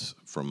felt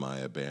from my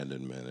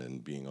abandonment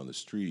and being on the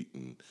street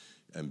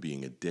and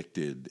being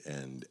addicted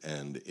and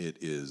it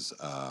is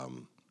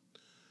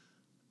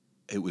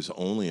it was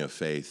only a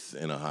faith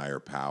in a higher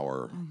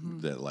power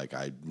that like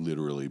I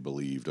literally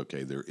believed,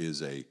 okay,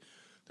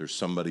 there's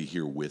somebody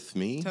here with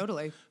me.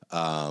 Totally.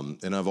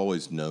 And I've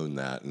always known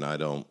that, and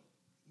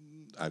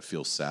I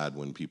feel sad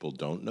when people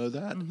don't know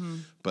that.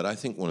 But I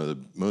think one of the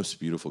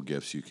most beautiful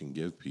gifts you can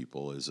give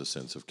people is a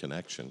sense of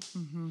connection.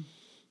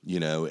 You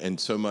know, and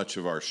so much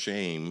of our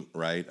shame,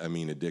 right? I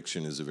mean,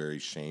 addiction is a very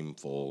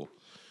shameful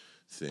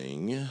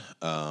thing.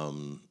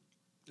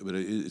 But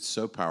it's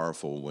so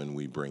powerful when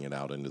we bring it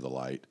out into the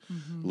light.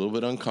 A little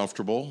bit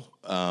uncomfortable,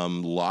 a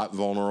lot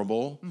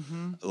vulnerable.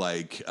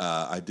 Like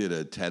I did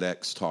a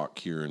TEDx talk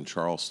here in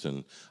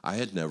Charleston. I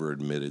had never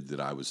admitted that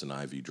I was an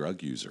IV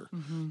drug user.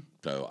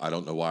 So I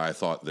don't know why I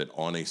thought that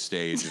on a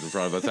stage in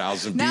front of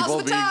 1,000 people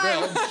being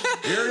filmed,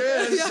 here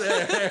it is.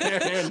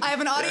 I have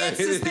an audience,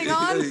 this thing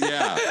on.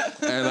 Yeah,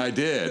 and I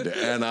did.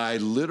 And I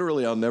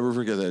literally, I'll never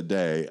forget that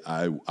day.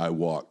 I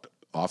walked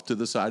off to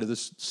the side of the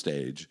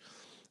stage,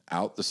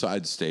 out the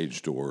side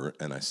stage door,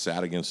 and I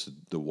sat against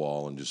the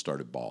wall and just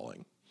started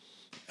bawling.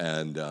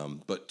 And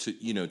but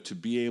to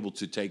be able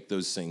to take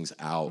those things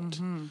out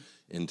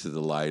into the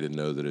light and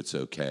know that it's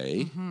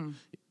okay,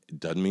 it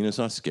doesn't mean it's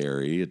not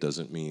scary. It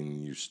doesn't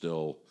mean you're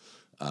still.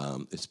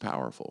 It's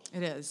powerful.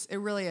 It is. It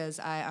really is.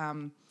 I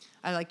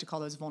like to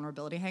call those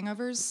vulnerability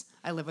hangovers.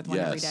 I live with one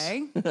every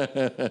day.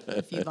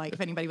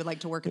 If anybody would like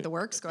to work at the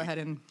works, go ahead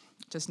and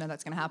just know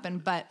that's going to happen.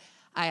 But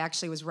I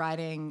actually was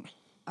riding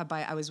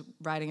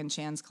in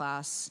Chan's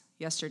class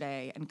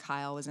yesterday, and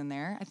Kyle was in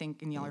there, I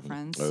think, and y'all are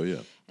friends. Oh, yeah.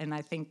 And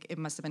I think it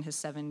must have been his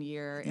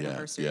 7-year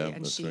anniversary, yeah,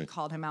 and she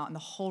called him out in the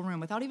whole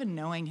room without even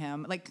knowing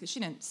him. Like, she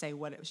didn't say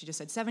she just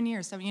said 7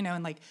 years, you know,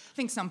 and like, I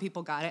think some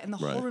people got it, and the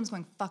whole room's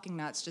going fucking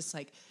nuts, just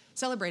like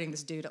celebrating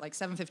this dude at like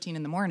 7:15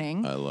 in the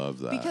morning. I love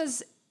that.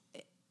 Because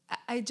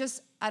I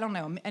don't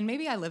know, and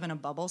maybe I live in a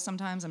bubble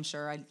sometimes. I'm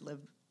sure I live,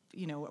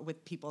 you know,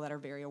 with people that are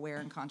very aware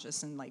and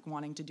conscious and like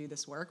wanting to do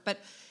this work, but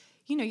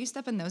you know, you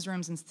step in those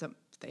rooms and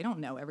they don't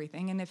know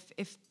everything. And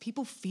if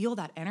people feel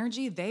that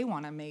energy, they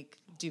want to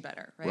do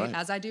better, right?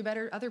 As I do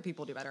better, other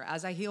people do better.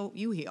 As I heal,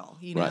 you heal,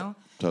 you know?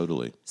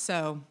 Totally.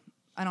 So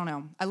I don't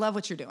know. I love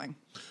what you're doing.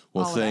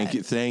 Well, thank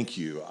you. Thank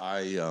you.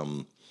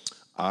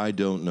 I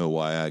don't know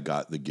why I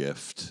got the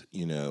gift.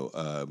 You know,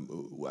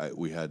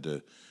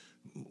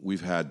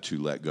 we've had to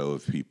let go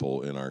of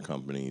people in our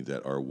company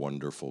that are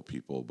wonderful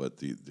people, but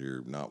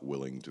they're not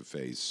willing to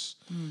face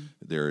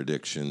their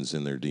addictions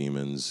and their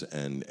demons.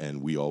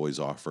 And we always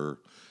offer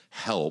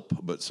help,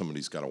 but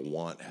somebody's got to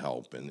want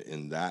help. And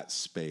in that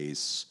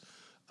space,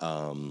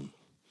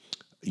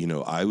 you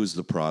know, I was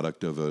the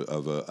product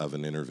of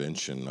an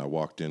intervention. I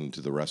walked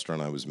into the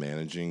restaurant I was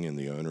managing, and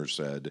the owner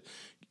said,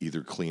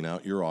 either clean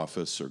out your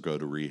office or go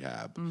to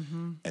rehab.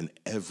 And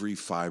every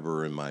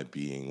fiber in my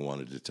being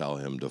wanted to tell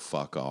him to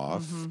fuck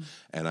off.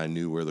 And I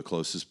knew where the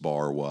closest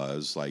bar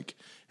was. Like,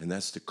 and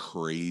that's the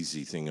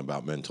crazy thing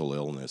about mental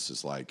illness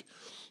is like,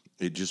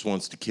 it just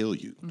wants to kill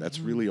you. That's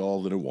really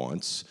all that it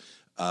wants.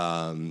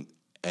 And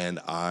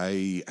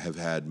I have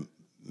had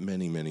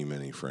many, many,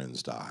 many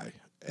friends die.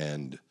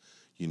 And,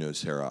 you know,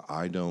 Sarah,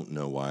 I don't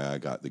know why I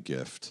got the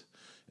gift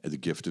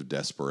of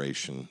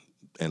desperation.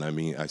 And I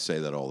mean, I say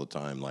that all the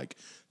time, like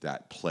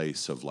that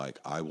place of like,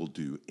 I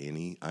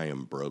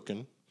am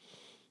broken.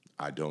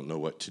 I don't know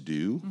what to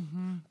do.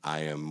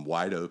 I am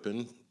wide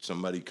open.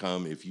 Somebody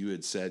if you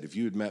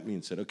had met me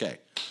and said, okay,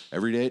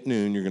 every day at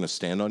noon, you're going to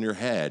stand on your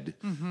head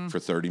for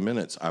 30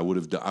 minutes. I would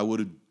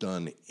have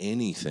done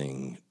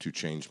anything to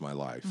change my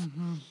life.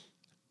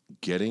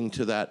 Getting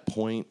to that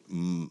point,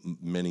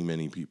 many,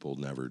 many people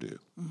never do.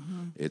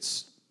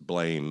 It's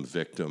blame,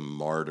 victim,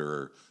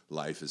 martyr.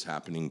 Life is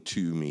happening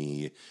to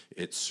me.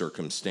 It's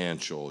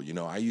circumstantial. You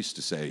know, I used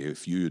to say,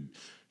 if you'd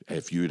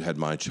had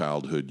my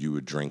childhood, you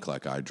would drink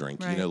like I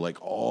drink. Right. You know, like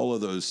all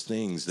of those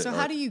things.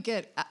 How do you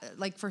get,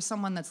 like, for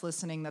someone that's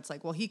listening, that's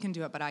like, well, he can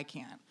do it, but I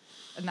can't.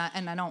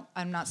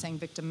 I'm not saying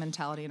victim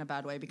mentality in a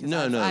bad way, because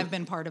I've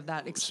been part of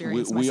that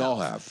experience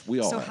myself. We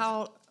all have.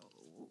 How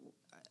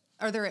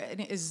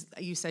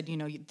you said, you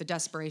know, the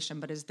desperation,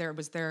 but is there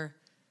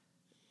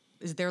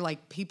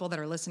like people that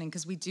are listening?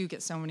 Because we do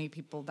get so many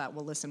people that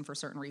will listen for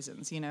certain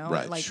reasons, you know?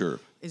 Right, like, sure.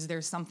 Is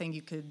there something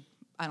you could,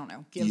 I don't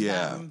know, give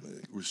Yeah. them.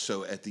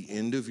 So at the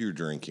end of your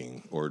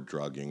drinking or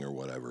drugging or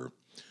whatever,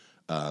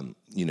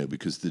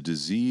 because the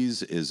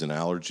disease is an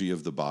allergy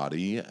of the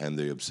body and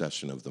the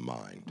obsession of the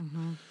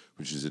mind,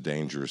 which is a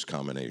dangerous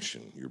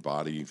combination. Your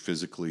body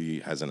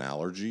physically has an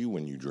allergy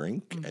when you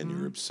drink, and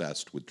you're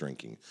obsessed with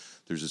drinking.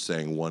 There's a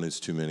saying, one is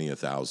too many,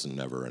 1,000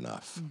 never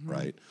enough,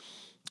 right?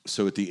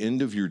 So at the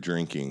end of your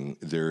drinking,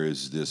 there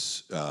is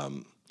this.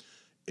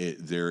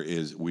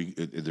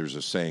 There's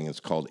a saying. It's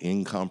called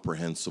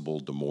incomprehensible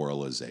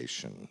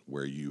demoralization,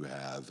 where you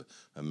have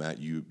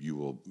you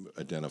will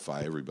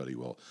identify. Everybody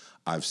will.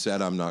 I've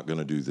said I'm not going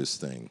to do this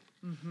thing.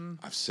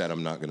 I've said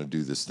I'm not going to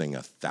do this thing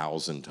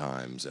 1,000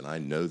 times, and I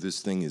know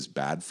this thing is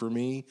bad for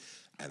me,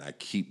 and I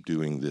keep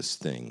doing this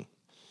thing.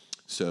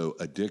 So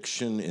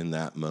addiction in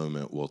that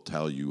moment will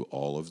tell you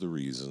all of the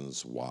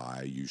reasons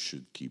why you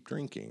should keep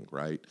drinking,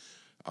 right?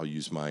 I'll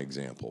use my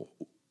example.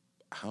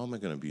 How am I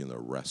going to be in the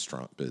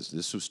restaurant business?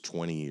 This was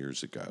 20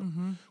 years ago.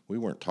 We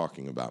weren't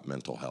talking about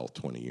mental health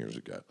 20 years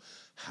ago.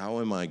 How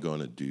am I going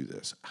to do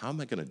this? How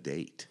am I going to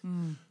date?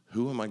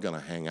 Who am I going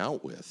to hang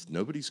out with?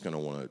 Nobody's going to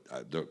want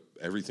to.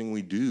 Everything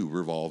we do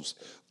revolves.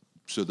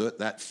 So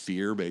that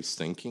fear-based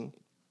thinking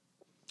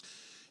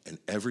and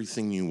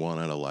everything you want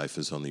out of life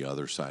is on the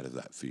other side of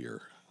that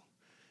fear.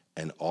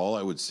 And all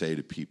I would say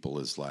to people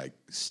is like,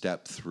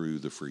 step through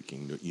the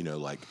freaking,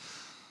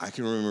 I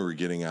can remember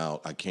getting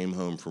out. I came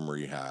home from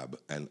rehab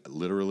and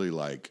literally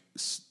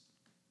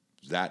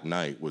that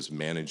night was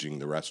managing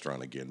the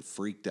restaurant again,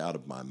 freaked out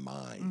of my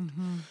mind.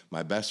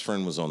 My best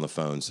friend was on the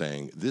phone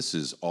saying, this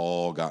has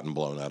all gotten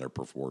blown out of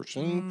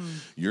proportion.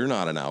 You're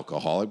not an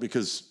alcoholic,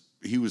 because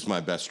he was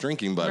my best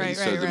drinking buddy. Right,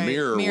 so right, the right.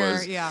 mirror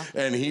was, yeah.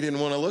 and he didn't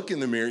want to look in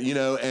the mirror,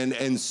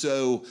 and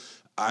so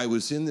I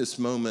was in this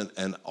moment,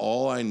 and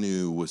all I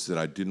knew was that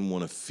I didn't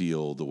want to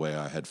feel the way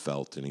I had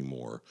felt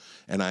anymore.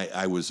 And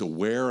I was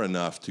aware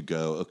enough to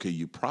go, okay,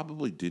 you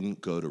probably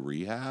didn't go to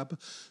rehab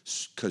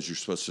because you're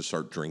supposed to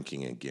start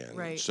drinking again.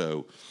 Right.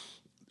 So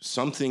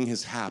something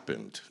has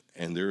happened,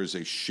 and there is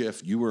a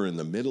shift. You were in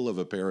the middle of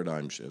a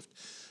paradigm shift.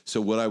 So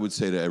what I would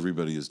say to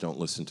everybody is, don't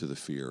listen to the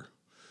fear,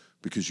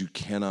 because you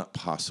cannot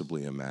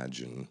possibly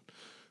imagine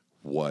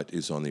what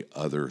is on the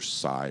other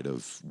side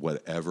of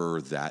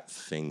whatever that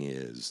thing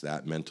is,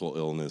 that mental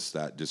illness,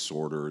 that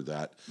disorder.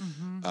 That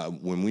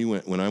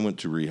when I went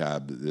to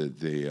rehab,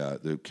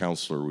 the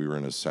counselor, we were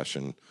in a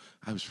session.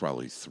 I was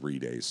probably 3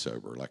 days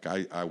sober. Like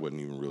I wasn't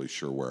even really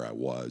sure where I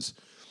was,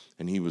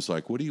 and he was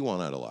like, "What do you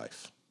want out of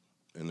life?"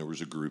 And there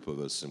was a group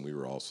of us, and we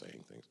were all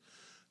saying things,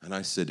 and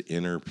I said,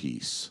 "Inner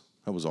peace."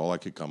 That was all I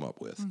could come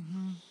up with.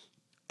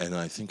 And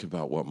I think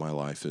about what my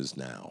life is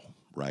now.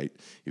 Right?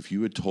 If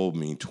you had told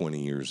me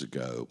 20 years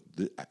ago,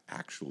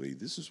 actually,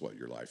 this is what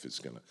your life is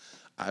going to,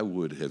 I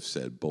would have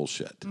said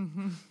bullshit.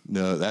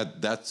 No,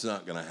 that's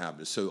not going to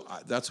happen. So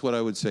that's what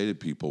I would say to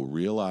people.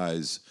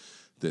 Realize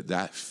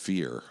that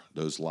fear,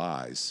 those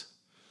lies,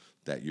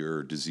 that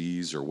your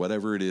disease or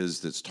whatever it is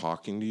that's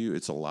talking to you,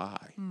 it's a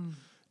lie.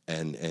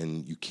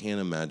 And you can't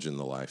imagine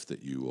the life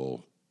that you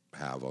will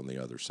have on the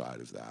other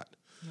side of that.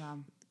 Yeah.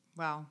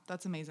 Wow.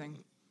 That's amazing.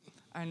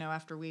 I know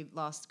after we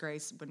lost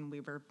Grace, when we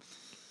were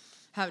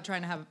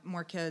trying to have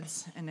more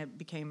kids, and it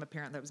became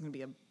apparent that it was going to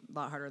be a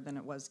lot harder than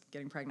it was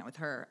getting pregnant with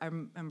her. I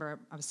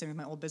remember I was sitting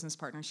with my old business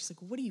partner, and she's like,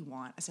 "What do you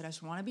want?" I said, "I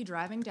just want to be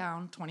driving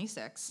down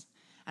 26,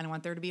 and I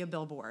want there to be a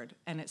billboard,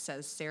 and it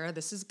says, 'Sarah,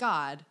 this is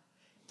God.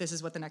 This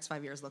is what the next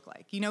 5 years look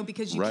like.'"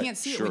 Because you can't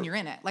see it when you're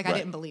in it. Like, I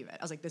didn't believe it.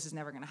 I was like, this is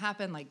never going to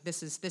happen. Like,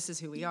 this is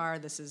who we are.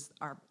 This is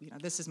our,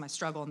 this is my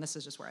struggle, and this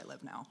is just where I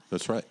live now.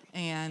 That's right.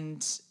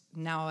 And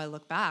now I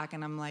look back,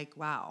 and I'm like,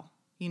 wow.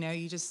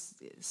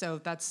 So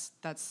that's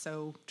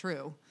so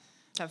true.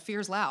 That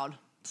fear's loud.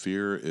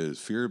 Fear. There's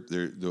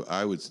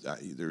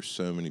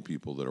so many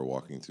people that are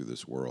walking through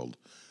this world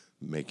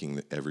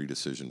making every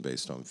decision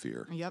based on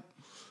fear. Yep.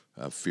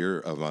 Fear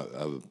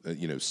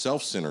of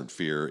self-centered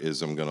fear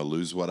is I'm going to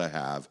lose what I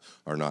have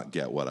or not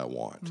get what I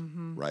want.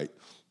 Right?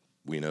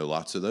 We know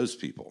lots of those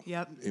people.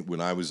 Yep. When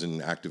I was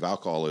in active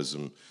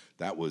alcoholism,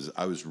 I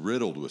was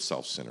riddled with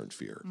self-centered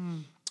fear.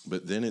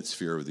 But then it's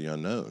fear of the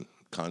unknown.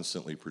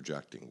 Constantly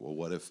projecting. Well,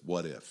 what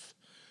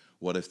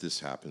if this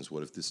happens?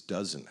 What if this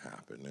doesn't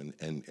happen?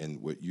 And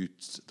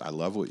I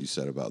love what you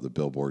said about the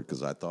billboard,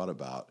 because I thought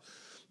about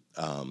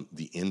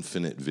the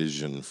infinite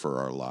vision for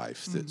our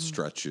life that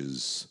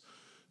stretches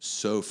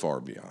so far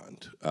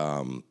beyond.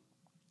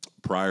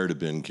 Prior to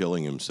Ben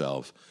killing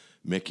himself,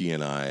 Mickey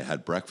and I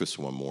had breakfast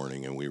one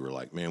morning, and we were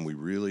like, man,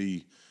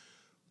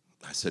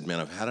 I said,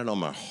 man, I've had it on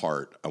my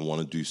heart. I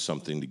want to do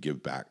something to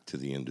give back to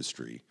the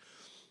industry.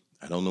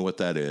 I don't know what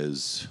that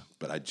is,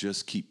 but I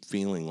just keep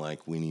feeling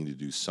like we need to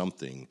do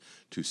something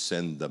to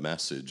send the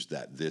message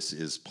that this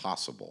is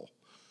possible.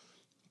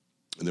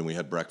 And then we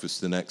had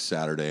breakfast the next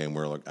Saturday, and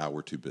we're like,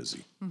 we're too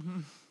busy.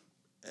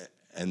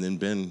 And then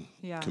Ben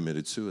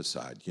committed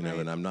suicide, Right.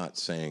 And I'm not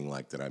saying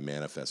like that I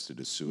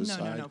manifested a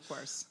suicide. No, of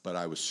course. But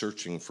I was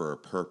searching for a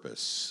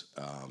purpose.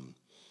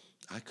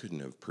 I couldn't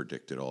have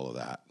predicted all of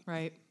that.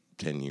 Right.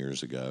 10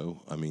 years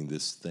ago. I mean,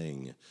 this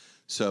thing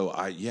So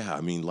I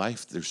mean,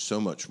 life, there's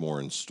so much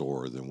more in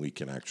store than we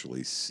can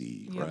actually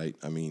see, Yep. right?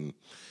 I mean,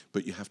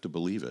 but you have to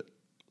believe it.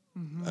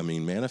 I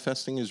mean,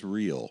 manifesting is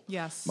real.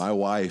 Yes. My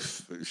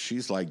wife,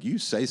 she's like, you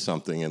say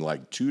something and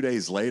like 2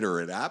 days later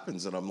it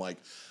happens. And I'm like,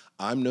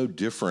 I'm no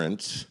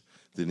different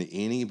than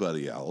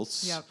anybody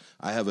else. Yep.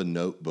 I have a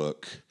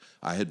notebook.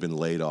 I had been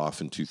laid off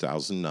in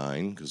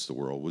 2009 because the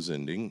world was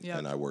ending. Yep.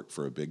 And I worked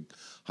for a big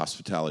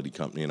hospitality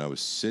company. And I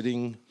was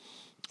sitting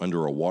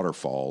under a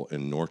waterfall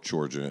in North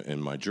Georgia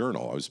in my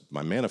journal. I was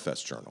my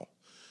manifest journal.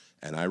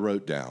 And I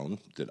wrote down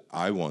that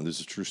this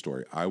is a true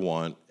story, I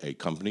want a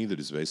company that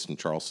is based in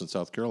Charleston,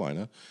 South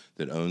Carolina,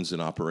 that owns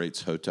and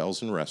operates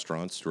hotels and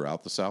restaurants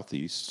throughout the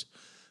Southeast.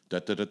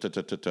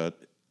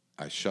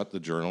 I shut the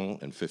journal,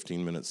 and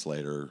 15 minutes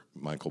later,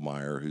 Michael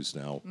Meyer, who's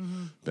now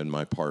been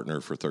my partner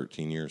for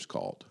 13 years,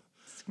 called.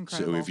 It's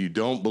incredible. So if you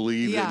don't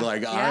believe Yeah. it,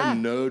 like Yeah.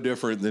 I'm no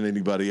different than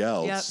anybody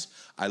else, Yep.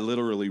 I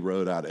literally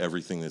wrote out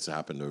everything that's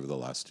happened over the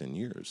last 10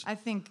 years. I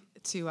think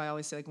too, I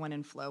always say like when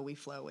in flow, we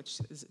flow, which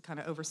is kind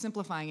of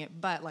oversimplifying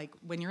it. But like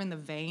when you're in the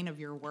vein of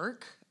your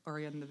work or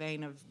in the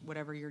vein of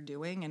whatever you're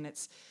doing, and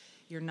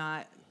you're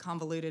not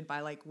convoluted by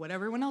like what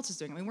everyone else is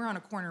doing. I mean, we're on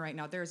a corner right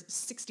now. There's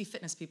 60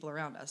 fitness people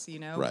around us, you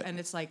know, Right. and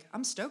it's like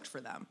I'm stoked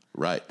for them.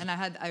 Right. And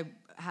I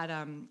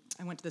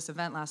went to this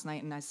event last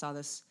night, and I saw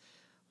this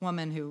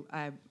woman who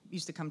I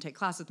used to come take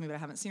class with me, but I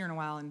haven't seen her in a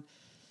while, and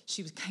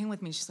she came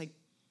with me. She's like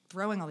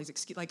throwing all these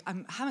excuses, like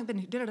haven't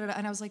been da-da-da-da.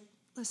 And I was like,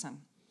 listen.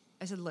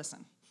 I said,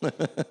 listen.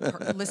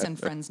 Listen,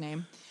 friend's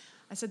name.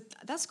 I said,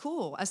 that's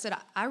cool. I said,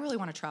 I really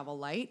want to travel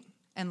light.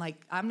 And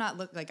like, I'm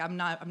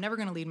never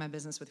going to lead my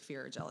business with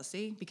fear or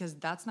jealousy because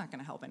that's not going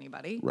to help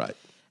anybody. Right.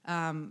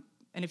 And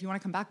if you want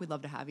to come back, we'd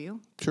love to have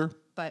you, Sure.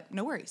 but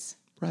no worries.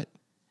 Right.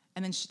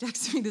 And then she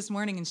texted me this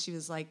morning and she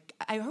was like,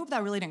 I hope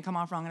that really didn't come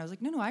off wrong. And I was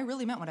like, no, I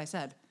really meant what I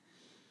said.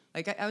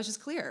 Like, I was just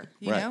clear,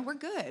 you Right. know, we're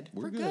good.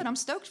 We're We're good. good. I'm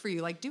stoked for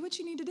you. Like, do what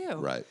you need to do.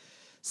 Right.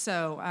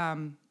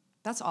 So,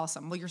 that's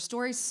awesome. Well, your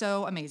story's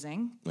so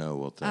amazing. Oh,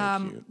 well,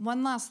 thank you.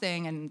 One last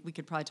thing, and we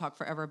could probably talk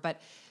forever,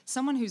 but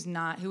someone who is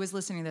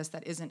listening to this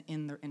that isn't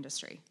in the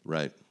industry,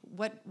 Right.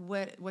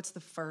 what's the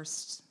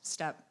first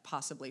step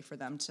possibly for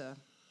them to,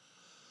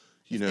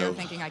 You they're know,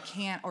 thinking I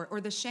can't,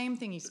 or the shame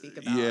thing you speak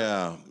about?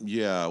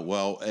 yeah.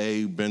 Well,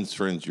 Ben's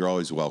friends, you're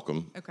always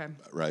welcome. Okay.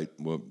 Right.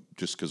 Well,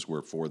 just because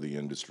we're for the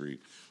industry,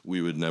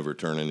 we would never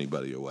turn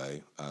anybody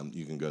away.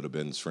 You can go to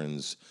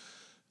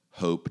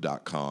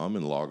bensfriendshope.com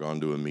and log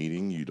on to a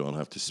meeting. You don't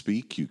have to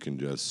speak. You can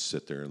just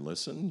sit there and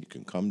listen. You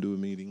can come to a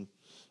meeting.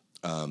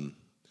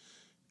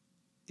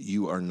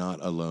 You are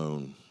not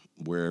alone.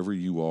 Wherever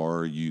you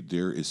are,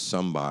 there is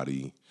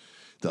somebody.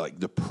 Like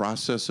the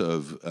process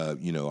of,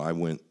 I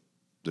went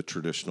the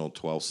traditional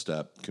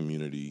 12-step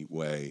community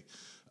way.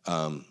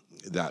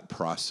 That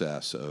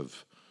process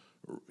of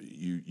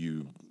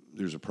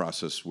there's a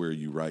process where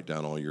you write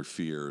down all your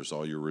fears,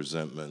 all your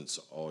resentments,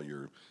 all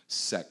your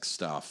sex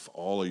stuff,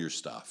 all of your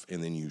stuff,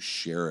 and then you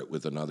share it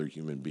with another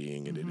human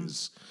being, and it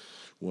is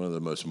one of the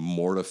most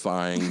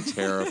mortifying,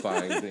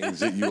 terrifying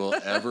things that you will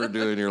ever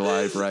do in your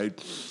life, right?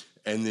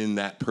 And then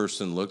that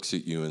person looks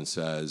at you and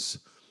says,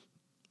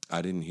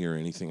 I didn't hear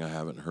anything I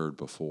haven't heard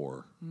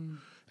before.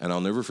 And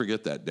I'll never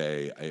forget that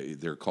day.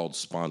 They're called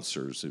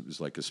sponsors. It was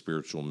like a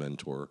spiritual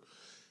mentor.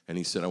 And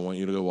he said, I want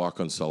you to go walk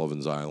on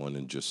Sullivan's Island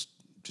and just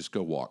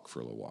go walk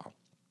for a little while.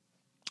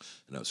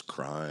 And I was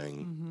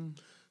crying.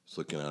 I was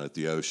looking out at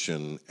the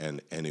ocean.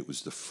 And it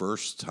was the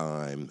first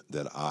time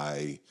that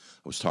I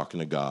was talking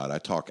to God. I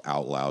talk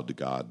out loud to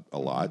God a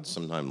lot,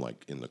 sometimes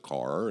like in the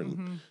car,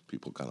 and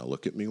people kind of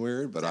look at me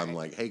weird. But I'm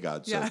like, hey,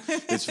 God. So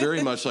it's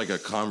very much like a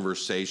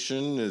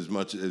conversation as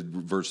much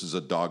versus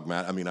a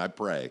dogmatic. I mean, I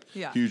pray.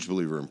 Yeah. Huge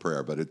believer in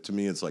prayer. But to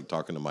me, it's like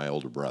talking to my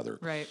older brother.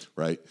 Right.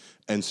 Right.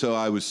 And so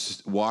I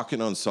was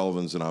walking on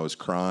Sullivan's and I was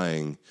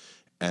crying.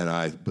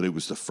 But it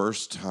was the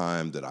first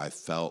time that I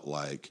felt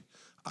like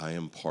I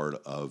am part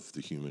of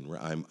the human.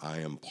 I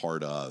am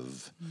part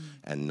of,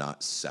 and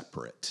not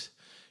separate.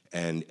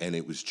 And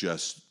it was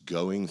just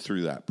going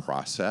through that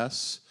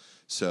process.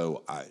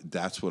 So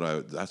that's what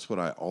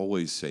I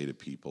always say to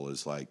people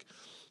is like,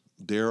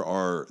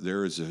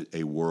 there is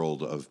a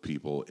world of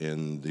people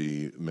in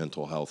the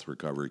mental health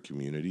recovery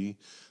community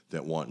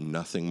that want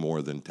nothing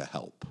more than to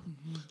help.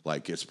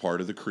 Like it's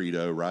part of the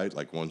credo, right?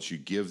 Like once you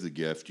give the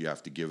gift, you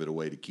have to give it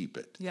away to keep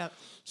it. Yep.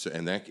 So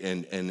and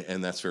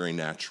that's very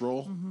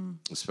natural,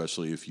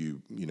 especially if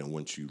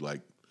once you like,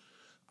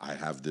 I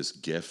have this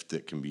gift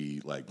that can be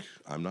like,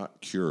 I'm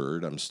not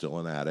cured, I'm still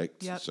an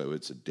addict. Yep. So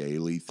it's a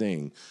daily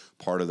thing.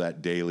 Part of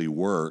that daily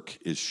work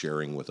is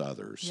sharing with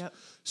others. Yep.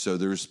 So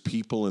there's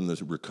people in the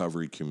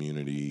recovery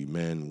community,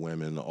 men,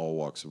 women, all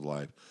walks of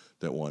life,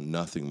 that want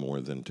nothing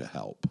more than to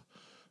help.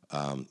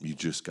 You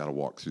just got to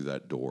walk through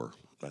that door.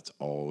 That's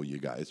all you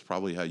got. It's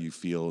probably how you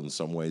feel in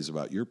some ways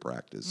about your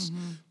practice.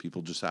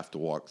 People just have to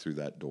walk through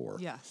that door.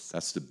 Yes.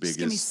 That's the biggest. Just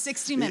give me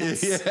 60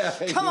 minutes. Yeah,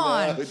 Come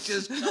on.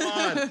 Just come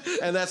on.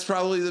 And that's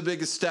probably the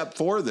biggest step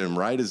for them,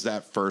 right? Is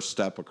that first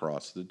step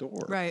across the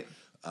door. Right.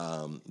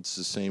 It's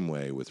the same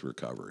way with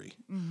recovery.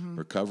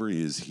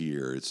 Recovery is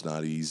here. It's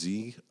not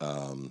easy,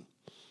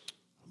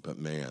 but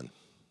man,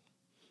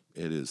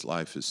 it is.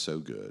 Life is so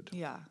good.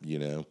 Yeah. You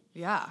know.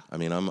 Yeah. I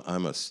mean, I'm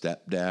a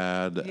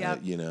stepdad. Yep.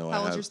 You know,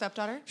 How old's your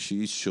stepdaughter?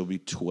 She'll be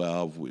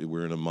 12.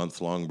 We're in a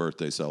month-long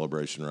birthday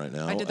celebration right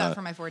now. I did that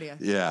for my 40th.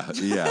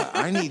 Yeah.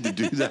 I need to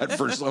do that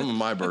for some of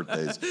my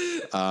birthdays.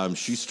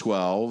 She's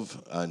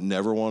 12.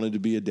 Never wanted to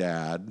be a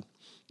dad.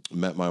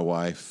 Met my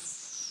wife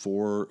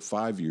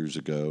 5 years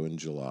ago in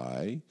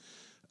July.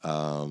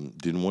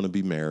 Didn't want to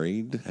be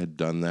married. Had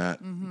done that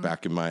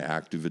back in my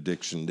active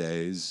addiction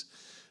days.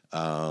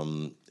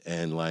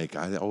 And like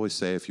I always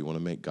say, if you want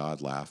to make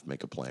God laugh,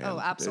 make a plan. Oh,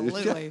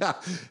 absolutely.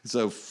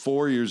 So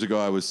 4 years ago,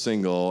 I was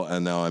single,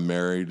 and now I'm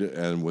married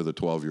and with a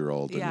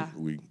 12-year-old. Yeah.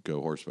 And we go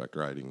horseback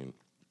riding, and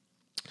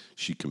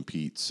she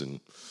competes.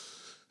 And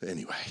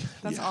anyway,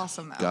 That's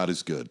awesome, though. God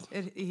is good.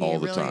 He all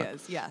the really time.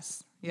 is.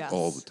 Yes. Yes.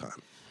 All the time.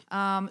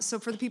 So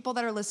for the people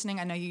that are listening,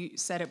 I know you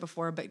said it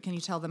before, but can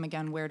you tell them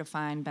again where to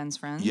find Ben's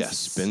Friends?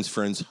 Yes,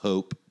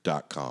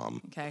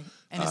 bensfriendshope.com. Okay.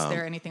 And is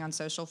there anything on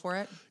social for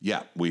it?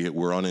 Yeah,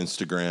 we're on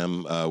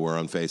Instagram. We're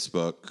on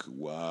Facebook.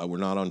 We're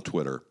not on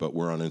Twitter, but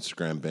we're on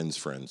Instagram, Ben's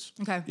Friends.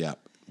 Okay. Yeah,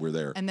 we're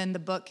there. And then the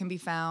book can be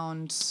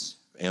found...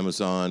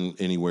 Amazon,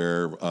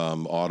 anywhere,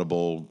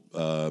 Audible,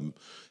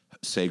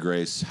 Say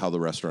Grace, How the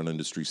Restaurant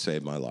Industry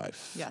Saved My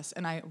Life. Yes,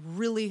 and I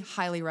really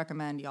highly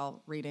recommend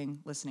y'all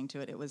listening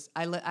to it. It was...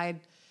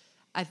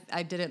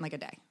 I did it in like a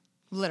day,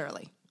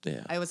 literally.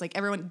 Yeah. I was like,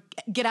 everyone,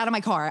 get out of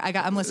my car.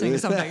 I'm listening to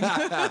something.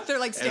 They're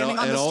like standing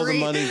on the street. And all the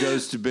money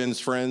goes to Ben's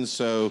Friends.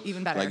 So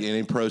even better. Like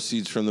any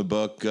proceeds from the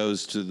book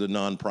goes to the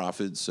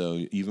nonprofit.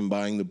 So even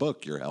buying the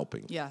book, you're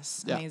helping.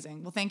 Yes. Yeah.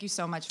 Amazing. Well, thank you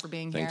so much for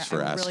being Thanks here.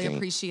 for I asking. really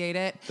appreciate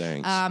it.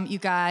 Thanks. You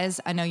guys,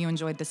 I know you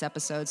enjoyed this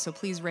episode. So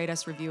please rate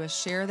us, review us,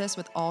 share this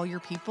with all your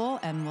people,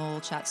 and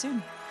we'll chat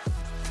soon.